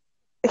like,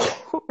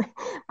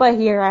 but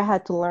here I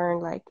had to learn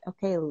like,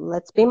 okay,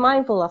 let's be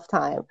mindful of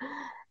time.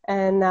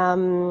 And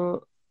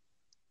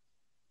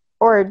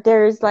or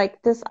there's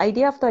like this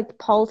idea of like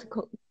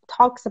political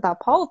talks about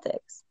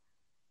politics.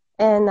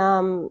 And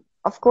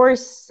of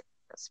course,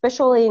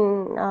 especially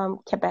in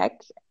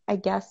Quebec, I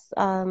guess,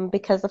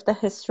 because of the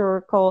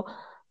historical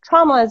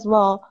trauma as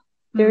well,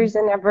 there is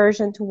an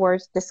aversion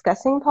towards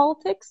discussing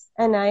politics.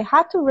 And I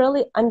had to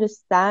really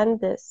understand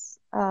this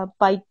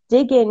by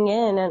digging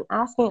in and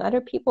asking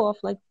other people of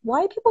like,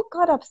 why people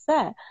got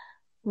upset,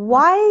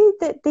 why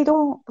they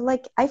don't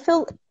like, I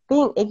feel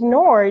being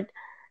ignored.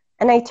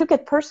 And I took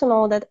it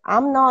personal that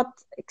I'm not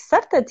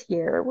accepted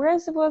here.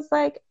 Whereas it was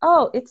like,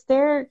 oh, it's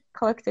their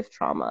collective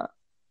trauma.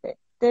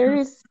 There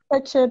is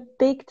such a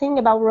big thing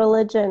about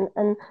religion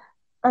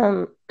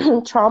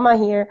and trauma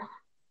here.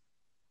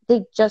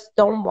 They just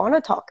don't want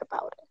to talk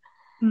about it.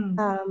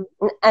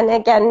 And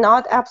again,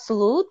 not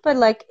absolute, but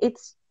like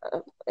it's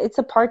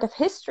a part of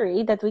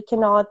history that we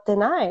cannot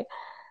deny.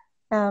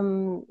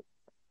 And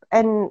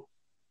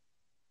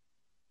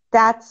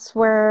that's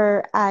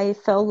where I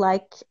felt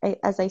like,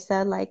 as I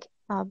said, like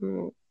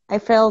I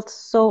felt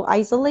so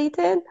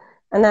isolated,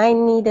 and I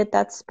needed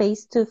that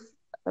space to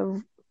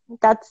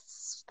that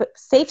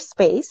safe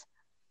space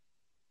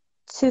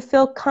to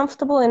feel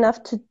comfortable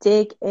enough to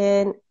dig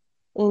in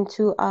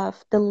into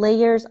the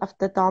layers of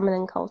the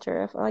dominant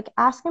culture, of like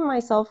asking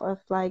myself of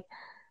like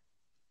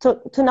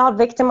to not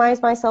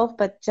victimize myself,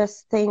 but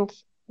just think,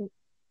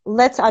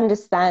 let's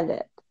understand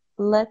it,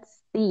 let's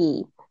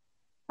see.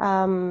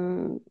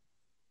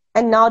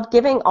 And not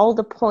giving all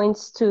the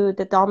points to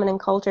the dominant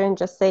culture and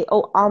just say,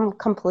 oh, I'm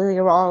completely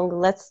wrong,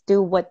 let's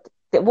do what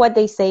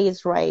they say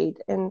is right.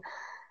 And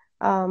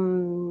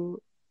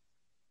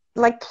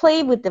like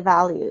play with the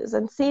values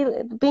and see,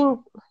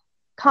 being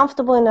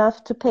comfortable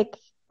enough to pick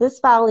this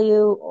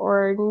value,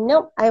 or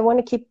nope, I want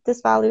to keep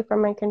this value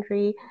from my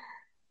country.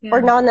 or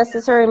Yeah. not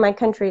necessarily my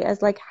country,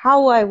 as like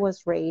how I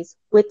was raised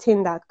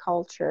within that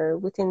culture,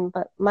 within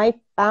my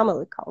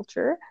family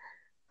culture.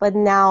 But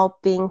now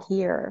being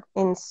here,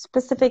 in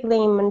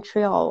specifically in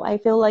Montreal, I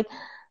feel like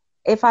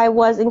if I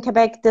was in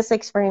Quebec, this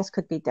experience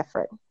could be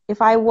different.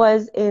 If I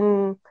was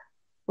in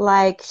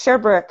like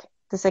Sherbrooke,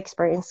 this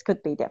experience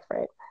could be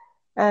different.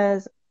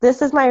 As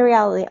this is my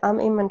reality, I'm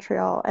in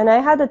Montreal. And I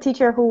had a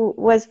teacher who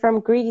was from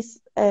Greece,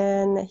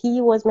 and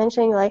he was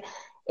mentioning like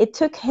it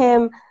took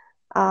him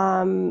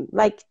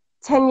like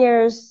 10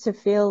 years to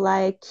feel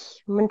like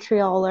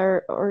Montreal,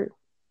 or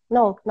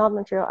no, not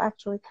Montreal,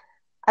 actually.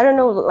 I don't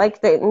know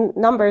like the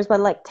numbers, but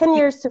like 10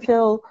 years to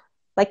feel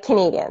like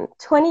Canadian,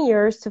 20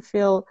 years to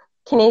feel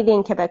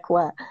Canadian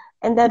Quebecois,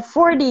 and then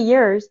 40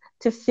 years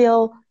to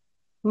feel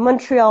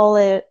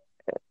Montreal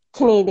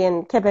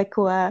Canadian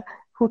Quebecois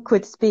who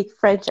could speak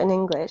French and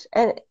English.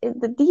 And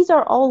these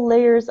are all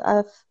layers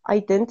of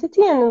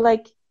identity, and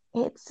like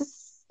it's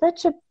just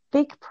such a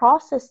big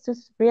process to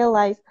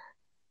realize,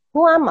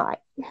 who am I?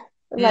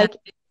 Yeah. Like,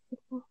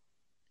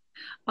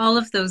 All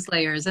of those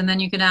layers. And then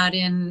you can add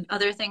in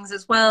other things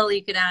as well.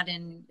 You could add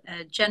in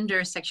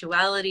gender,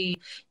 sexuality.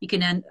 You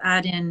can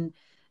add in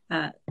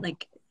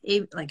like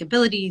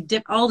ability,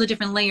 all the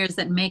different layers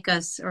that make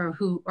us, or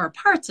who are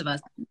parts of us.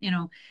 You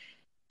know,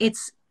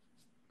 it's,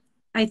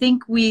 I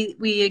think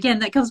we again,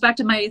 that comes back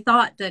to my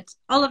thought that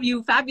all of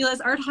you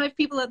fabulous Art Hive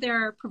people out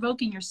there are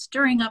provoking, you're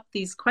stirring up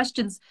these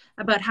questions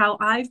about how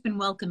I've been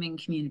welcoming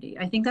community.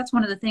 I think that's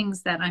one of the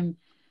things that I'm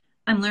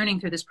learning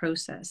through this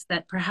process,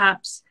 that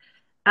perhaps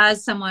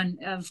as someone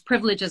of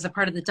privilege, as a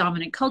part of the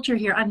dominant culture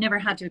here, I've never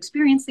had to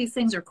experience these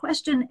things or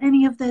question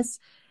any of this.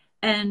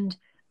 And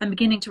I'm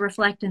beginning to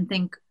reflect and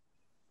think,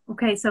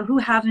 okay, so who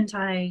haven't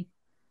I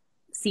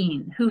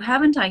seen? Who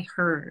haven't I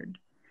heard?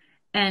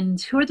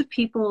 And who are the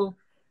people?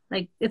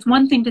 Like, it's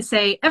one thing to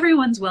say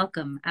everyone's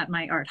welcome at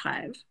my art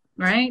hive,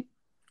 right?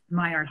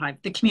 My art hive,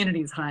 the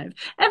community's hive.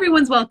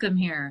 Everyone's welcome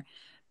here.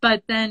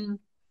 But then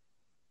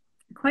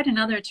quite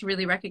another to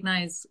really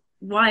recognize,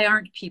 why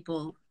aren't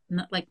people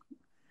not, like,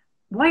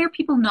 why are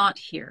people not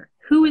here?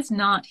 Who is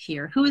not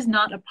here? Who is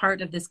not a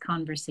part of this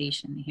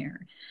conversation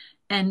here?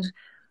 And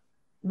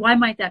why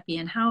might that be?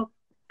 And how,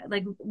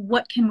 like,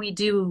 what can we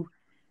do?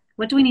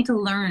 What do we need to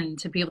learn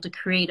to be able to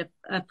create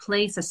a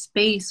place, a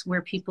space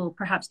where people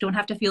perhaps don't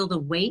have to feel the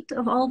weight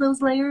of all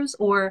those layers,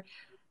 or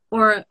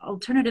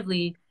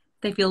alternatively,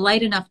 they feel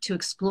light enough to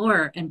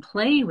explore and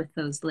play with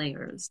those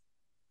layers.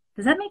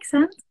 Does that make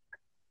sense?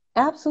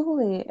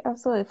 absolutely,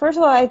 absolutely. First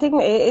of all, I think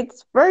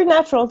it's very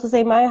natural to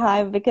say my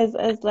hive, because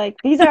it's like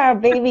these are our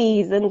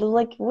babies, and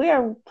like we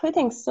are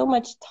putting so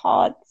much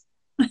thought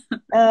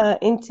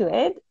into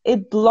it.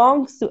 It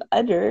belongs to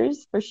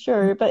others for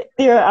sure, but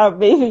they're our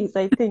babies.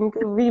 I think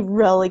we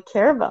really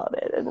care about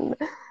it, and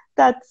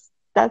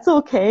that's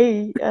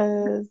okay.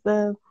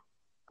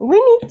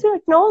 We need to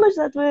acknowledge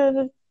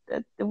that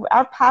that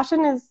our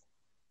passion is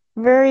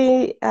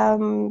very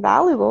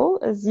valuable.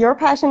 As your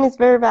passion is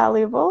very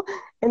valuable,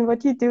 and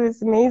what you do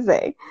is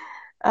amazing.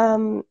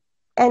 Um,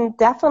 and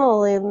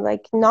definitely,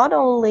 like not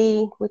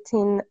only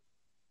within,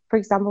 for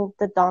example,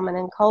 the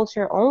dominant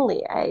culture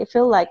only. I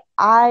feel like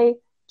I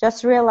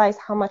just realized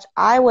how much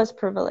I was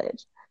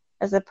privileged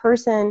as a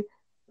person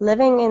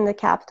living in the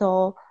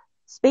capital,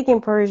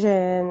 speaking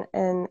Persian,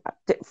 and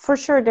for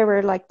sure there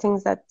were like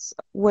things that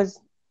was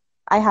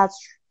I had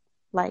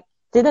like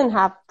didn't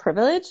have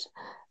privilege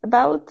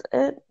about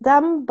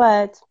them,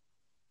 but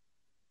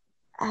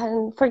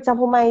and for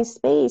example, my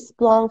space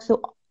belongs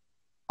to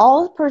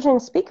all Persian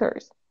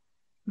speakers,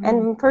 Mm.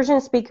 and Persian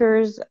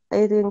speakers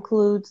it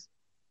includes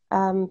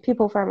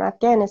people from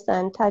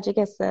Afghanistan,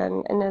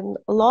 Tajikistan, and then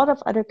a lot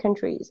of other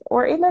countries,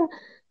 or even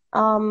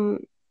um,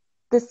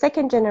 the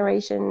second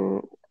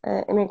generation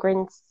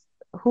immigrants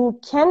who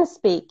can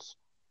speak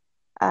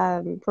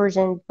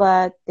Persian,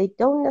 but they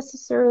don't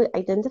necessarily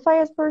identify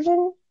as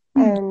Persian.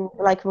 Mm. And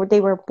like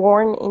they were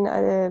born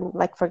in,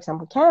 like for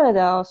example,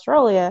 Canada,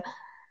 Australia,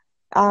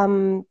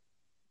 um,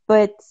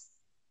 but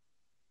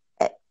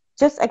uh,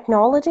 just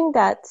acknowledging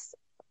that,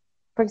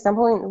 for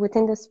example,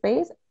 within the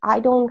space, I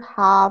don't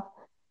have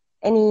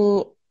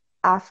any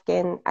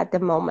Afghan at the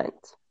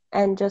moment,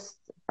 and just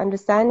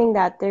understanding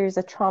that there's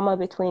a trauma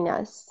between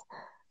us,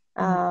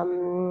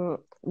 Mm.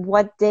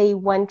 what they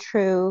went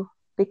through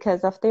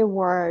because of their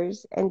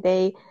wars, and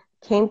they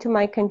came to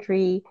my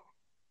country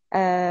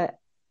uh,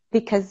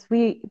 because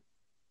we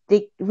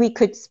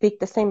could speak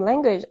the same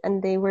language,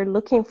 and they were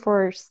looking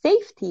for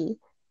safety,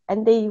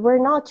 and they were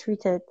not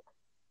treated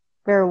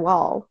very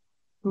well.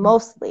 Mm.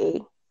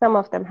 Mostly, some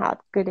of them had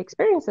good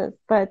experiences,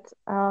 but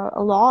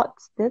a lot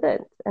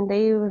didn't, and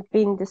they've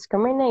been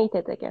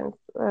discriminated against,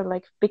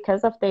 like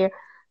because of their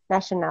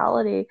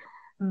nationality.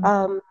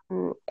 Mm.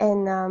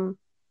 And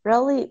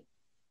really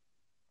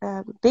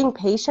being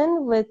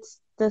patient with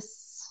this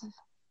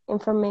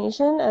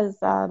information, as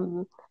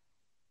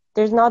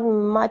there's not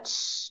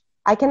much.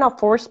 I cannot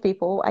force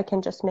people. I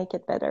can just make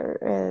it better.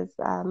 Is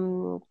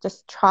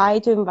just try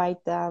to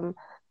invite them,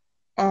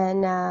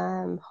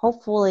 and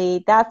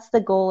hopefully that's the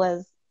goal.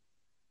 Is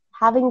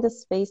having the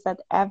space that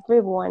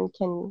everyone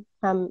can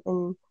come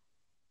in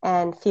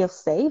and feel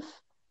safe,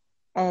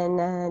 and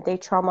their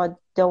trauma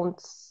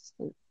don't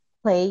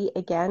play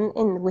again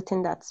in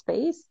within that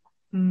space.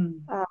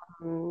 Mm.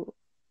 Um,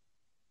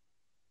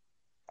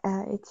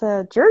 it's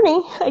a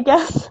journey, I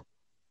guess.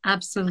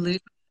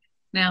 Absolutely.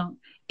 Now,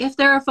 if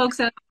there are folks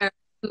out there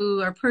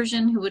who are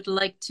Persian who would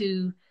like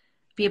to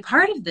be a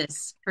part of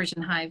this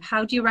Persian Hive,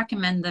 how do you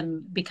recommend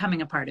them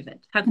becoming a part of it?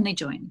 How can they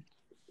join?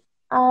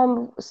 We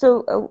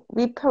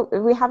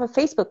have a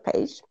Facebook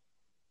page,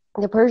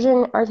 the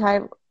Persian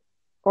Archive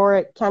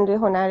or کندوی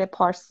هنر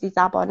پارسی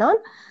زبانان.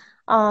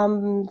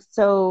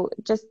 So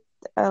just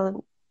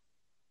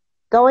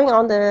going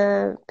on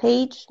the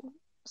page,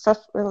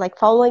 like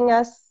following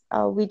us,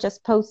 we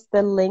just post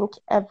the link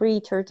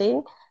every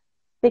Thursday,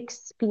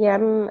 6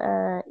 p.m.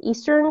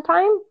 Eastern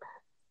time.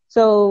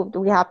 So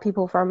we have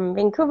people from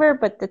Vancouver,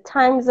 but the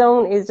time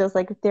zone is just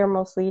like they're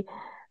mostly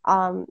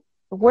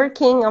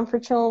working,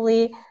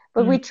 unfortunately.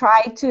 But we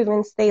try to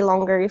even stay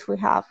longer if we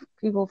have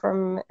people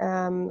from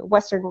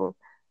Western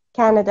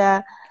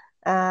Canada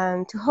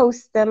to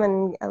host them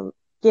and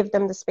give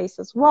them the space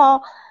as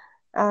well.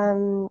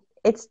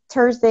 It's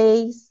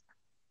Thursdays.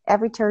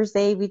 Every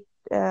Thursday we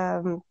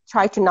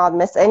try to not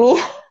miss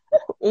any.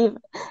 If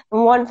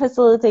one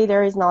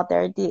facilitator is not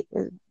there,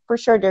 for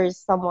sure there is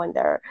someone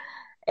there.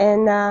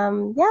 And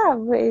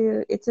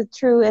it's a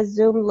true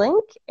Zoom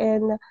link,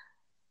 and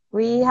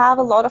we have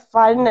a lot of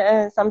fun.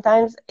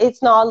 Sometimes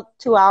it's not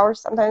 2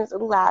 hours, sometimes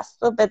it lasts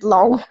a bit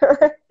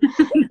longer.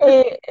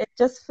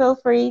 Just feel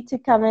free to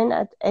come in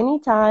at any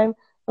time,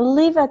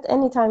 leave at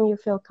any time you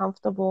feel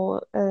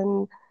comfortable,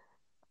 and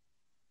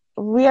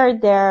we are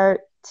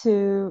there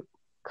to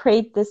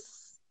create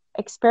this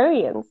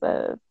experience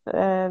of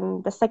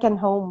the second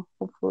home,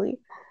 hopefully.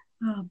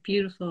 Oh,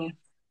 beautiful.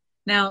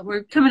 Now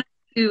we're coming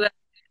to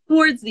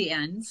towards the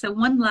end. So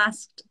one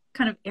last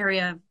kind of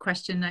area of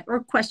question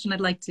I'd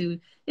like to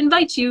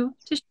invite you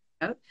to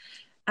share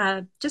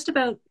out, just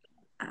about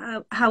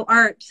how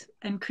art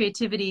and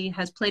creativity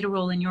has played a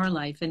role in your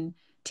life and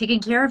taking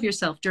care of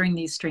yourself during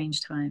these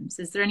strange times.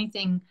 Is there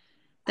anything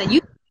that you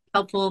find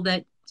helpful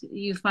that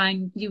you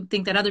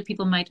think that other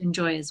people might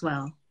enjoy as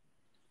well?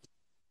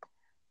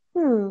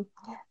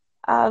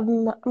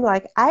 I'm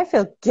like, I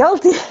feel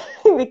guilty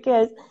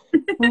because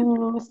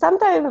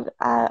sometimes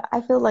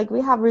I feel like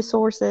we have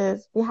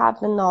resources, we have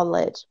the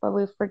knowledge, but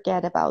we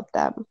forget about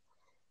them.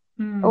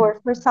 Or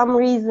for some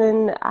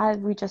reason,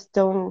 we just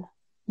don't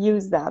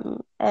use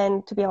them.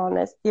 And to be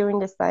honest, during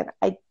this time,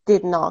 I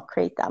did not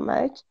create that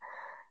much.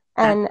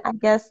 And I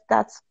guess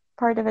that's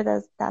part of it,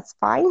 that's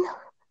fine.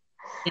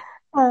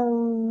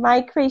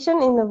 My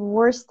creation in the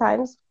worst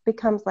times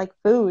becomes like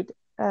food.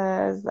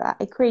 As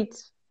I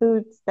create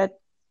foods that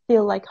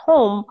feel like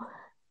home,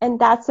 and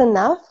that's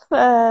enough.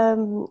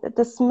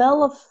 The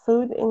smell of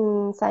food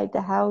inside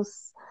the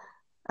house,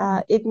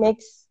 it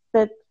makes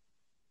it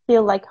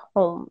feel like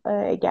home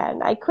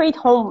again. I create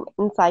home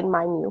inside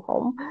my new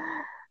home.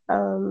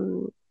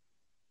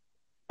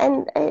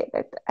 And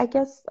I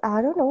guess,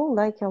 I don't know,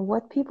 like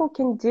what people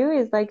can do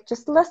is like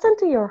just listen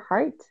to your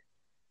heart.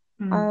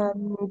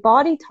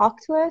 Body talk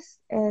to us,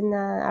 and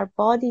our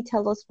body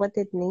tell us what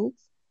it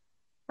needs.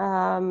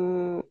 Our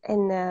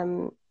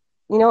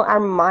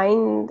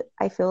mind,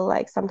 I feel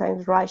like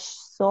sometimes rush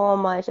so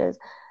much as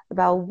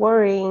about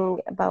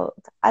worrying about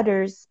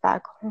others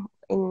back home,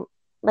 in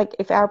like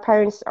if our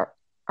parents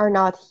are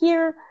not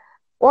here,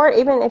 or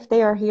even if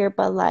they are here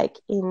but like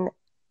in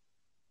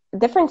a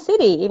different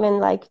city, even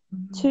like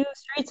 2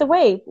 streets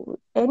away,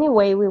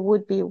 anyway we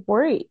would be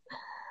worried.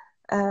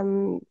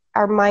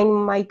 Our mind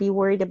might be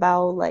worried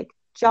about like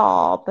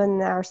job and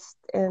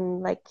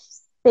like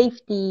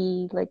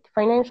safety, like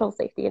financial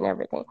safety and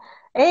everything.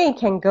 And it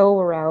can go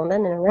around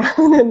and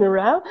around and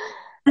around.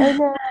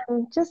 And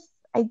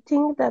I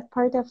think that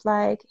part of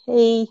like,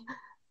 hey,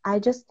 I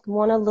just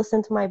want to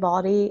listen to my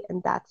body,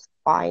 and that's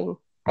fine.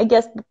 I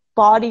guess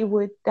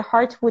the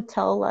heart would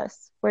tell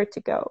us where to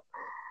go.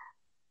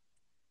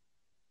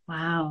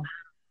 Wow.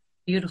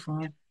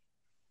 Beautiful.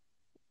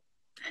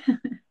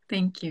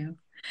 Thank you.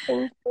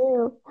 Thank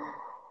you.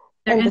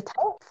 And the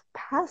time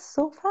passed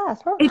so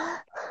fast, huh?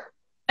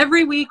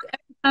 Every week,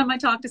 every time I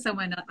talk to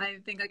someone, I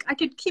think like I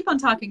could keep on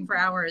talking for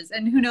hours,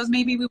 and who knows,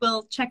 maybe we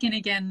will check in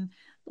again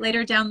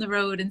later down the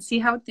road and see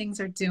how things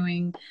are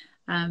doing.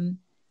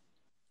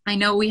 I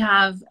know we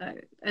have,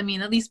 at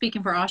least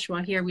speaking for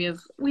Oshawa here, we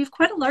have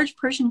quite a large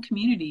Persian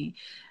community,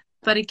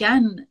 but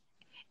again,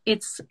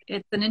 it's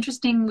an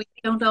interesting, we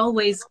don't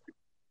always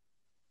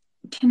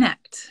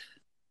connect,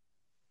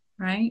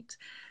 right?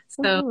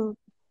 So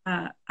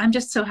I'm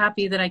just so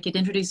happy that I could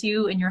introduce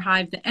you and your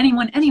hive that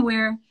anyone,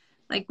 anywhere,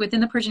 like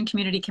within the Persian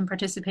community can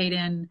participate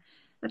in.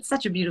 That's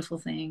such a beautiful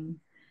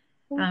thing.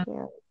 Thank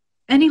you.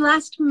 Any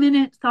last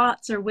minute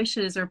thoughts or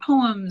wishes or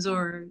poems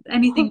or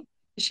anything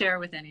to share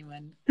with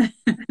anyone?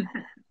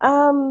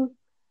 Not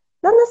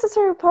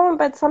necessarily a poem,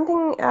 but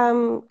something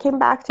came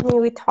back to me.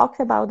 We talked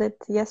about it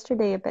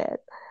yesterday a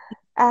bit.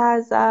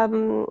 As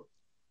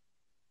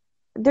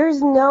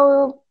there's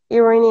no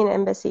Iranian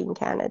embassy in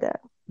Canada.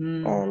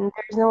 Mm. And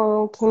there's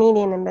no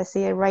Canadian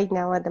embassy right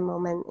now at the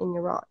moment in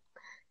Iran.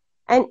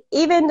 And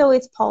even though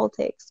it's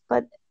politics,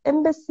 but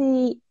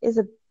embassy is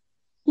a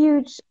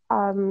huge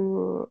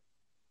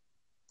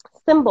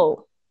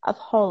symbol of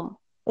home.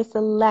 It's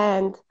a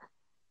land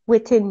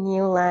within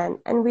new land,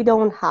 and we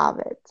don't have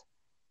it.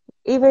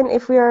 Even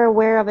if we are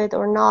aware of it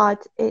or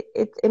not,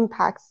 it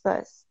impacts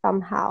us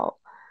somehow.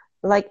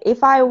 Like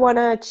if I want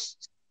to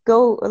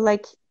go,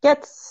 like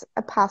get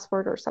a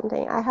passport or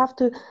something, I have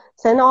to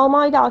send all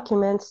my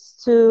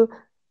documents to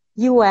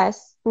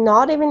US,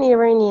 not even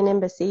Iranian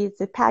embassy,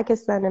 it's a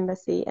Pakistan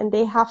embassy, and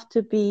they have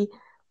to be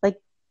like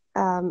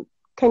kind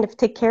of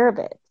take care of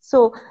it.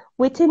 So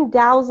within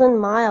 1,000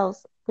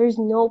 miles, there's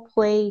no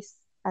place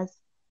as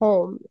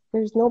home.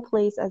 There's no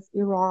place as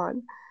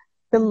Iran.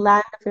 The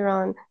land of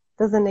Iran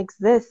doesn't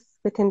exist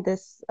within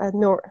this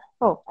north.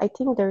 Oh, I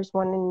think there's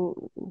one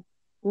in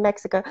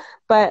Mexico,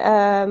 but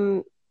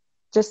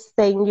just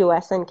saying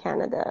US and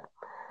Canada.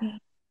 Yeah.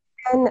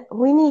 And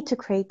we need to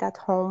create that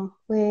home.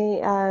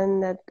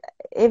 And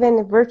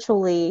even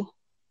virtually,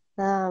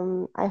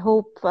 I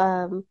hope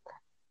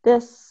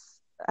this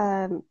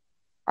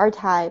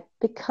archetype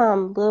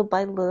become little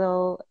by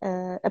little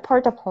a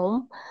part of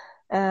home.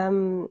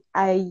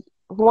 I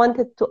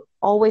wanted to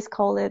always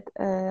call it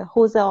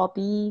Hose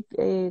Abi,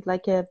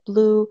 like a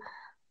blue,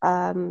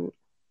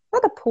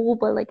 not a pool,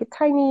 but like a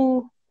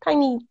tiny,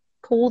 tiny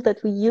pool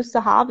that we used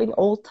to have in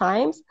old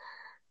times.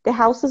 The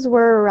houses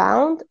were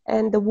around,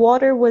 and the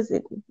water was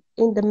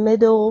in the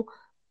middle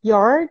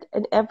yard,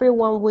 and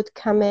everyone would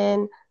come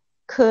in,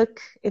 cook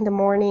in the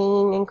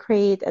morning, and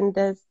create. And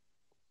the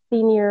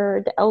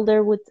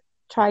elder would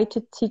try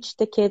to teach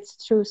the kids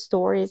through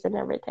stories and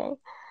everything.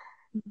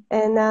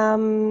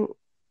 And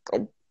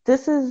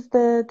this is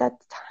that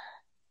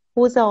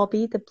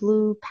Hozabi, the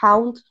blue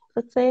pound,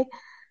 let's say.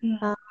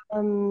 Yeah.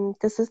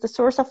 This is the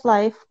source of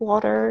life,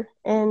 water,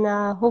 and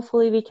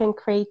hopefully we can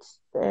create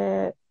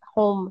a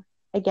home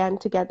again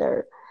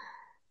together.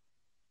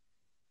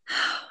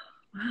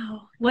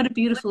 Wow. What a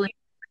beautiful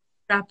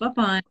wrap up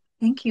on.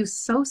 Thank you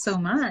so, so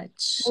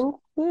much. Thank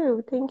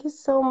you. Thank you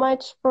so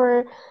much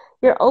for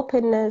your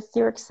openness,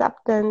 your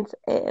acceptance.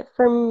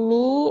 For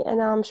me,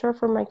 and I'm sure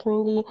for my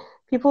community,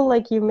 people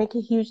like you make a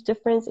huge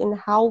difference in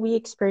how we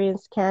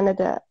experience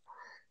Canada.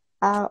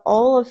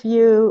 All of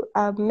you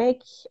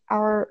make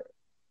our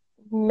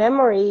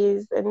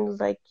memories and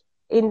like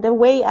in the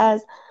way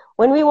as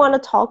when we want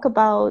to talk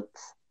about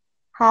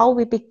how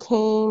we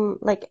became,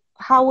 like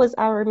how was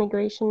our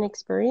immigration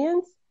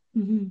experience,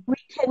 Mhm. we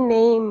can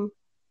name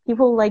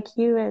people like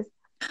you as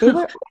they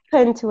were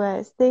open to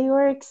us, they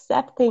were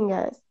accepting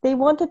us, they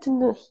wanted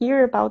to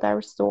hear about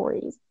our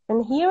stories.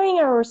 And hearing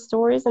our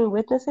stories and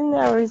witnessing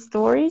our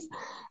stories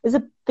is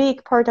a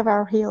big part of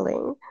our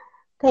healing.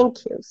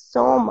 Thank you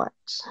so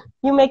much.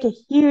 You make a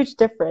huge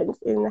difference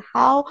in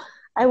how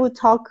I would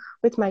talk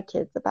with my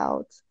kids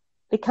about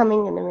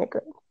becoming an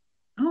immigrant.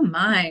 Oh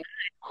my.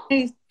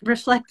 I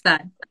reflect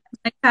that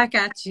right back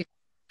at you.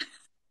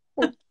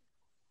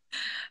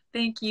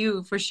 Thank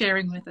you for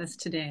sharing with us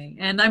today.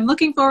 And I'm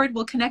looking forward,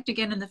 we'll connect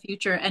again in the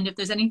future. And if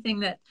there's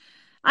anything that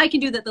I can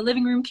do that the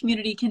Living Room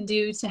community can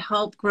do to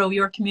help grow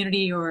your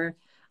community, or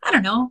I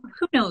don't know,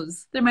 who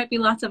knows? There might be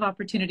lots of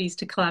opportunities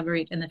to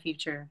collaborate in the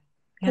future.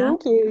 Yeah.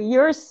 Thank you.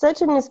 You're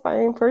such an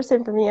inspiring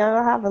person for me.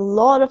 I have a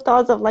lot of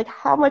thoughts of like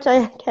how much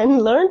I can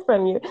learn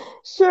from you.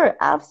 Sure,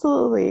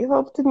 absolutely.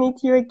 Hope to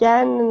meet you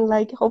again and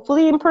like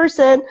hopefully in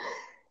person.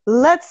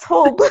 Let's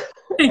hope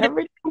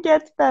everything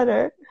gets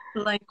better.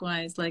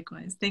 Likewise,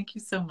 likewise. Thank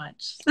you so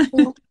much. Thank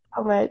you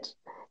so much.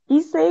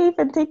 Be safe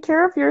and take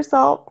care of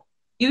yourself.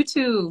 You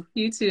too.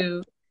 You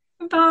too.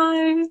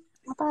 Bye.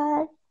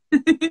 Bye.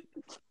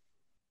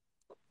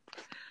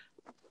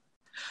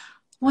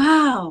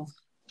 Wow.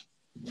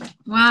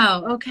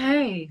 Wow.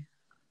 Okay.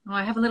 Oh,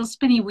 I have a little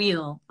spinny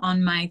wheel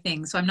on my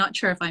thing, so I'm not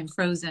sure if I'm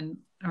frozen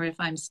or if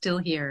I'm still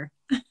here.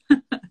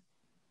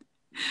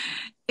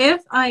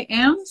 If I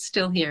am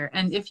still here,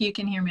 and if you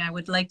can hear me, I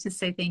would like to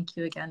say thank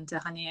you again to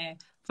Hanieh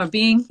for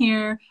being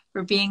here,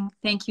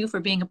 thank you for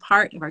being a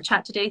part of our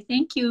chat today.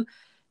 Thank you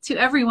to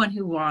everyone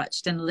who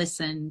watched and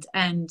listened.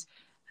 And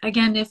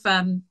again, if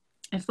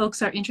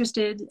folks are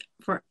interested,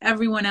 for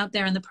everyone out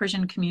there in the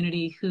Persian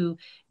community who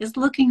is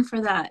looking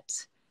for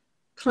that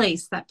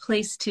place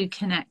to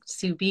connect,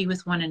 to be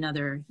with one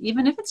another,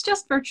 even if it's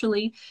just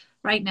virtually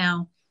right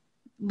now,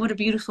 what a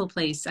beautiful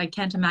place. I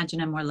can't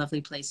imagine a more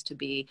lovely place to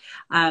be.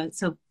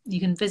 So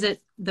you can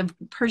visit the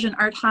Persian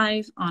Art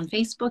Hive on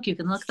Facebook. You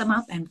can look them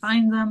up and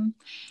find them.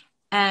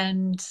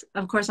 And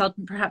of course, I'll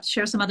perhaps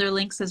share some other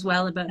links as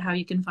well about how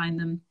you can find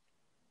them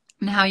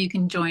and how you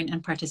can join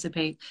and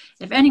participate.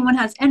 If anyone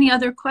has any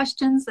other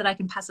questions that I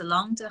can pass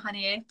along to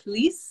Hanieh,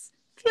 please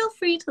feel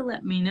free to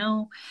let me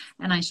know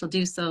and I shall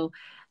do so.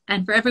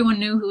 And for everyone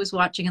new who is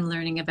watching and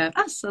learning about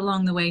us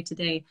along the way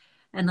today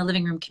and the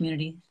Living Room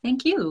community,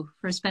 thank you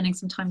for spending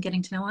some time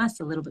getting to know us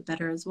a little bit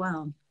better as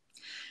well.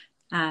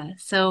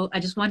 So I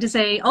just wanted to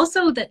say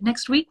also that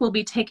next week we'll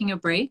be taking a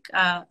break.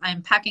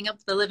 I'm packing up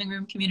the Living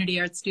Room Community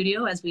Art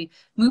Studio as we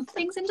move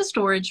things into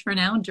storage for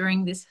now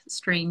during these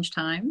strange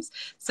times.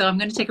 So I'm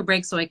going to take a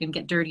break so I can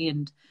get dirty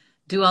and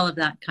do all of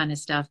that kind of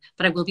stuff.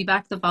 But I will be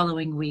back the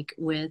following week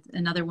with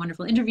another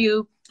wonderful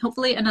interview,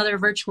 hopefully another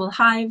virtual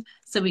hive,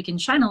 so we can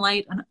shine a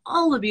light on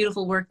all the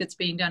beautiful work that's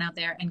being done out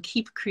there and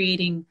keep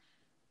creating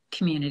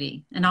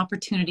community and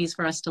opportunities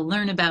for us to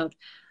learn about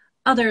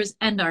others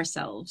and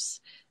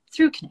ourselves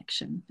through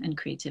connection and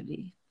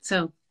creativity.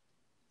 So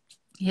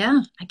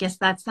yeah, I guess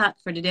that's that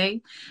for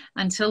today.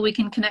 Until we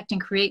can connect and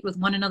create with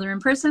one another in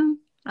person,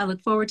 I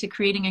look forward to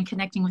creating and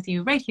connecting with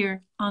you right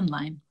here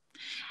online.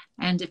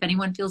 And if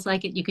anyone feels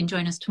like it, you can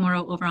join us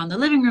tomorrow over on the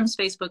Living Room's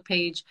Facebook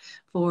page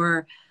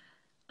for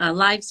a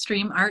live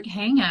stream art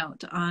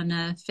hangout on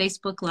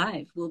Facebook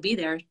Live. We'll be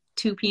there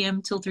 2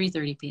 p.m. till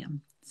 3:30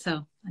 p.m.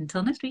 So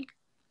until next week,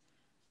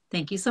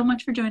 thank you so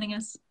much for joining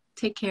us.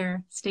 Take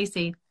care, stay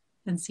safe,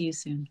 and see you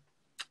soon.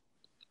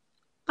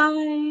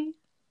 Bye.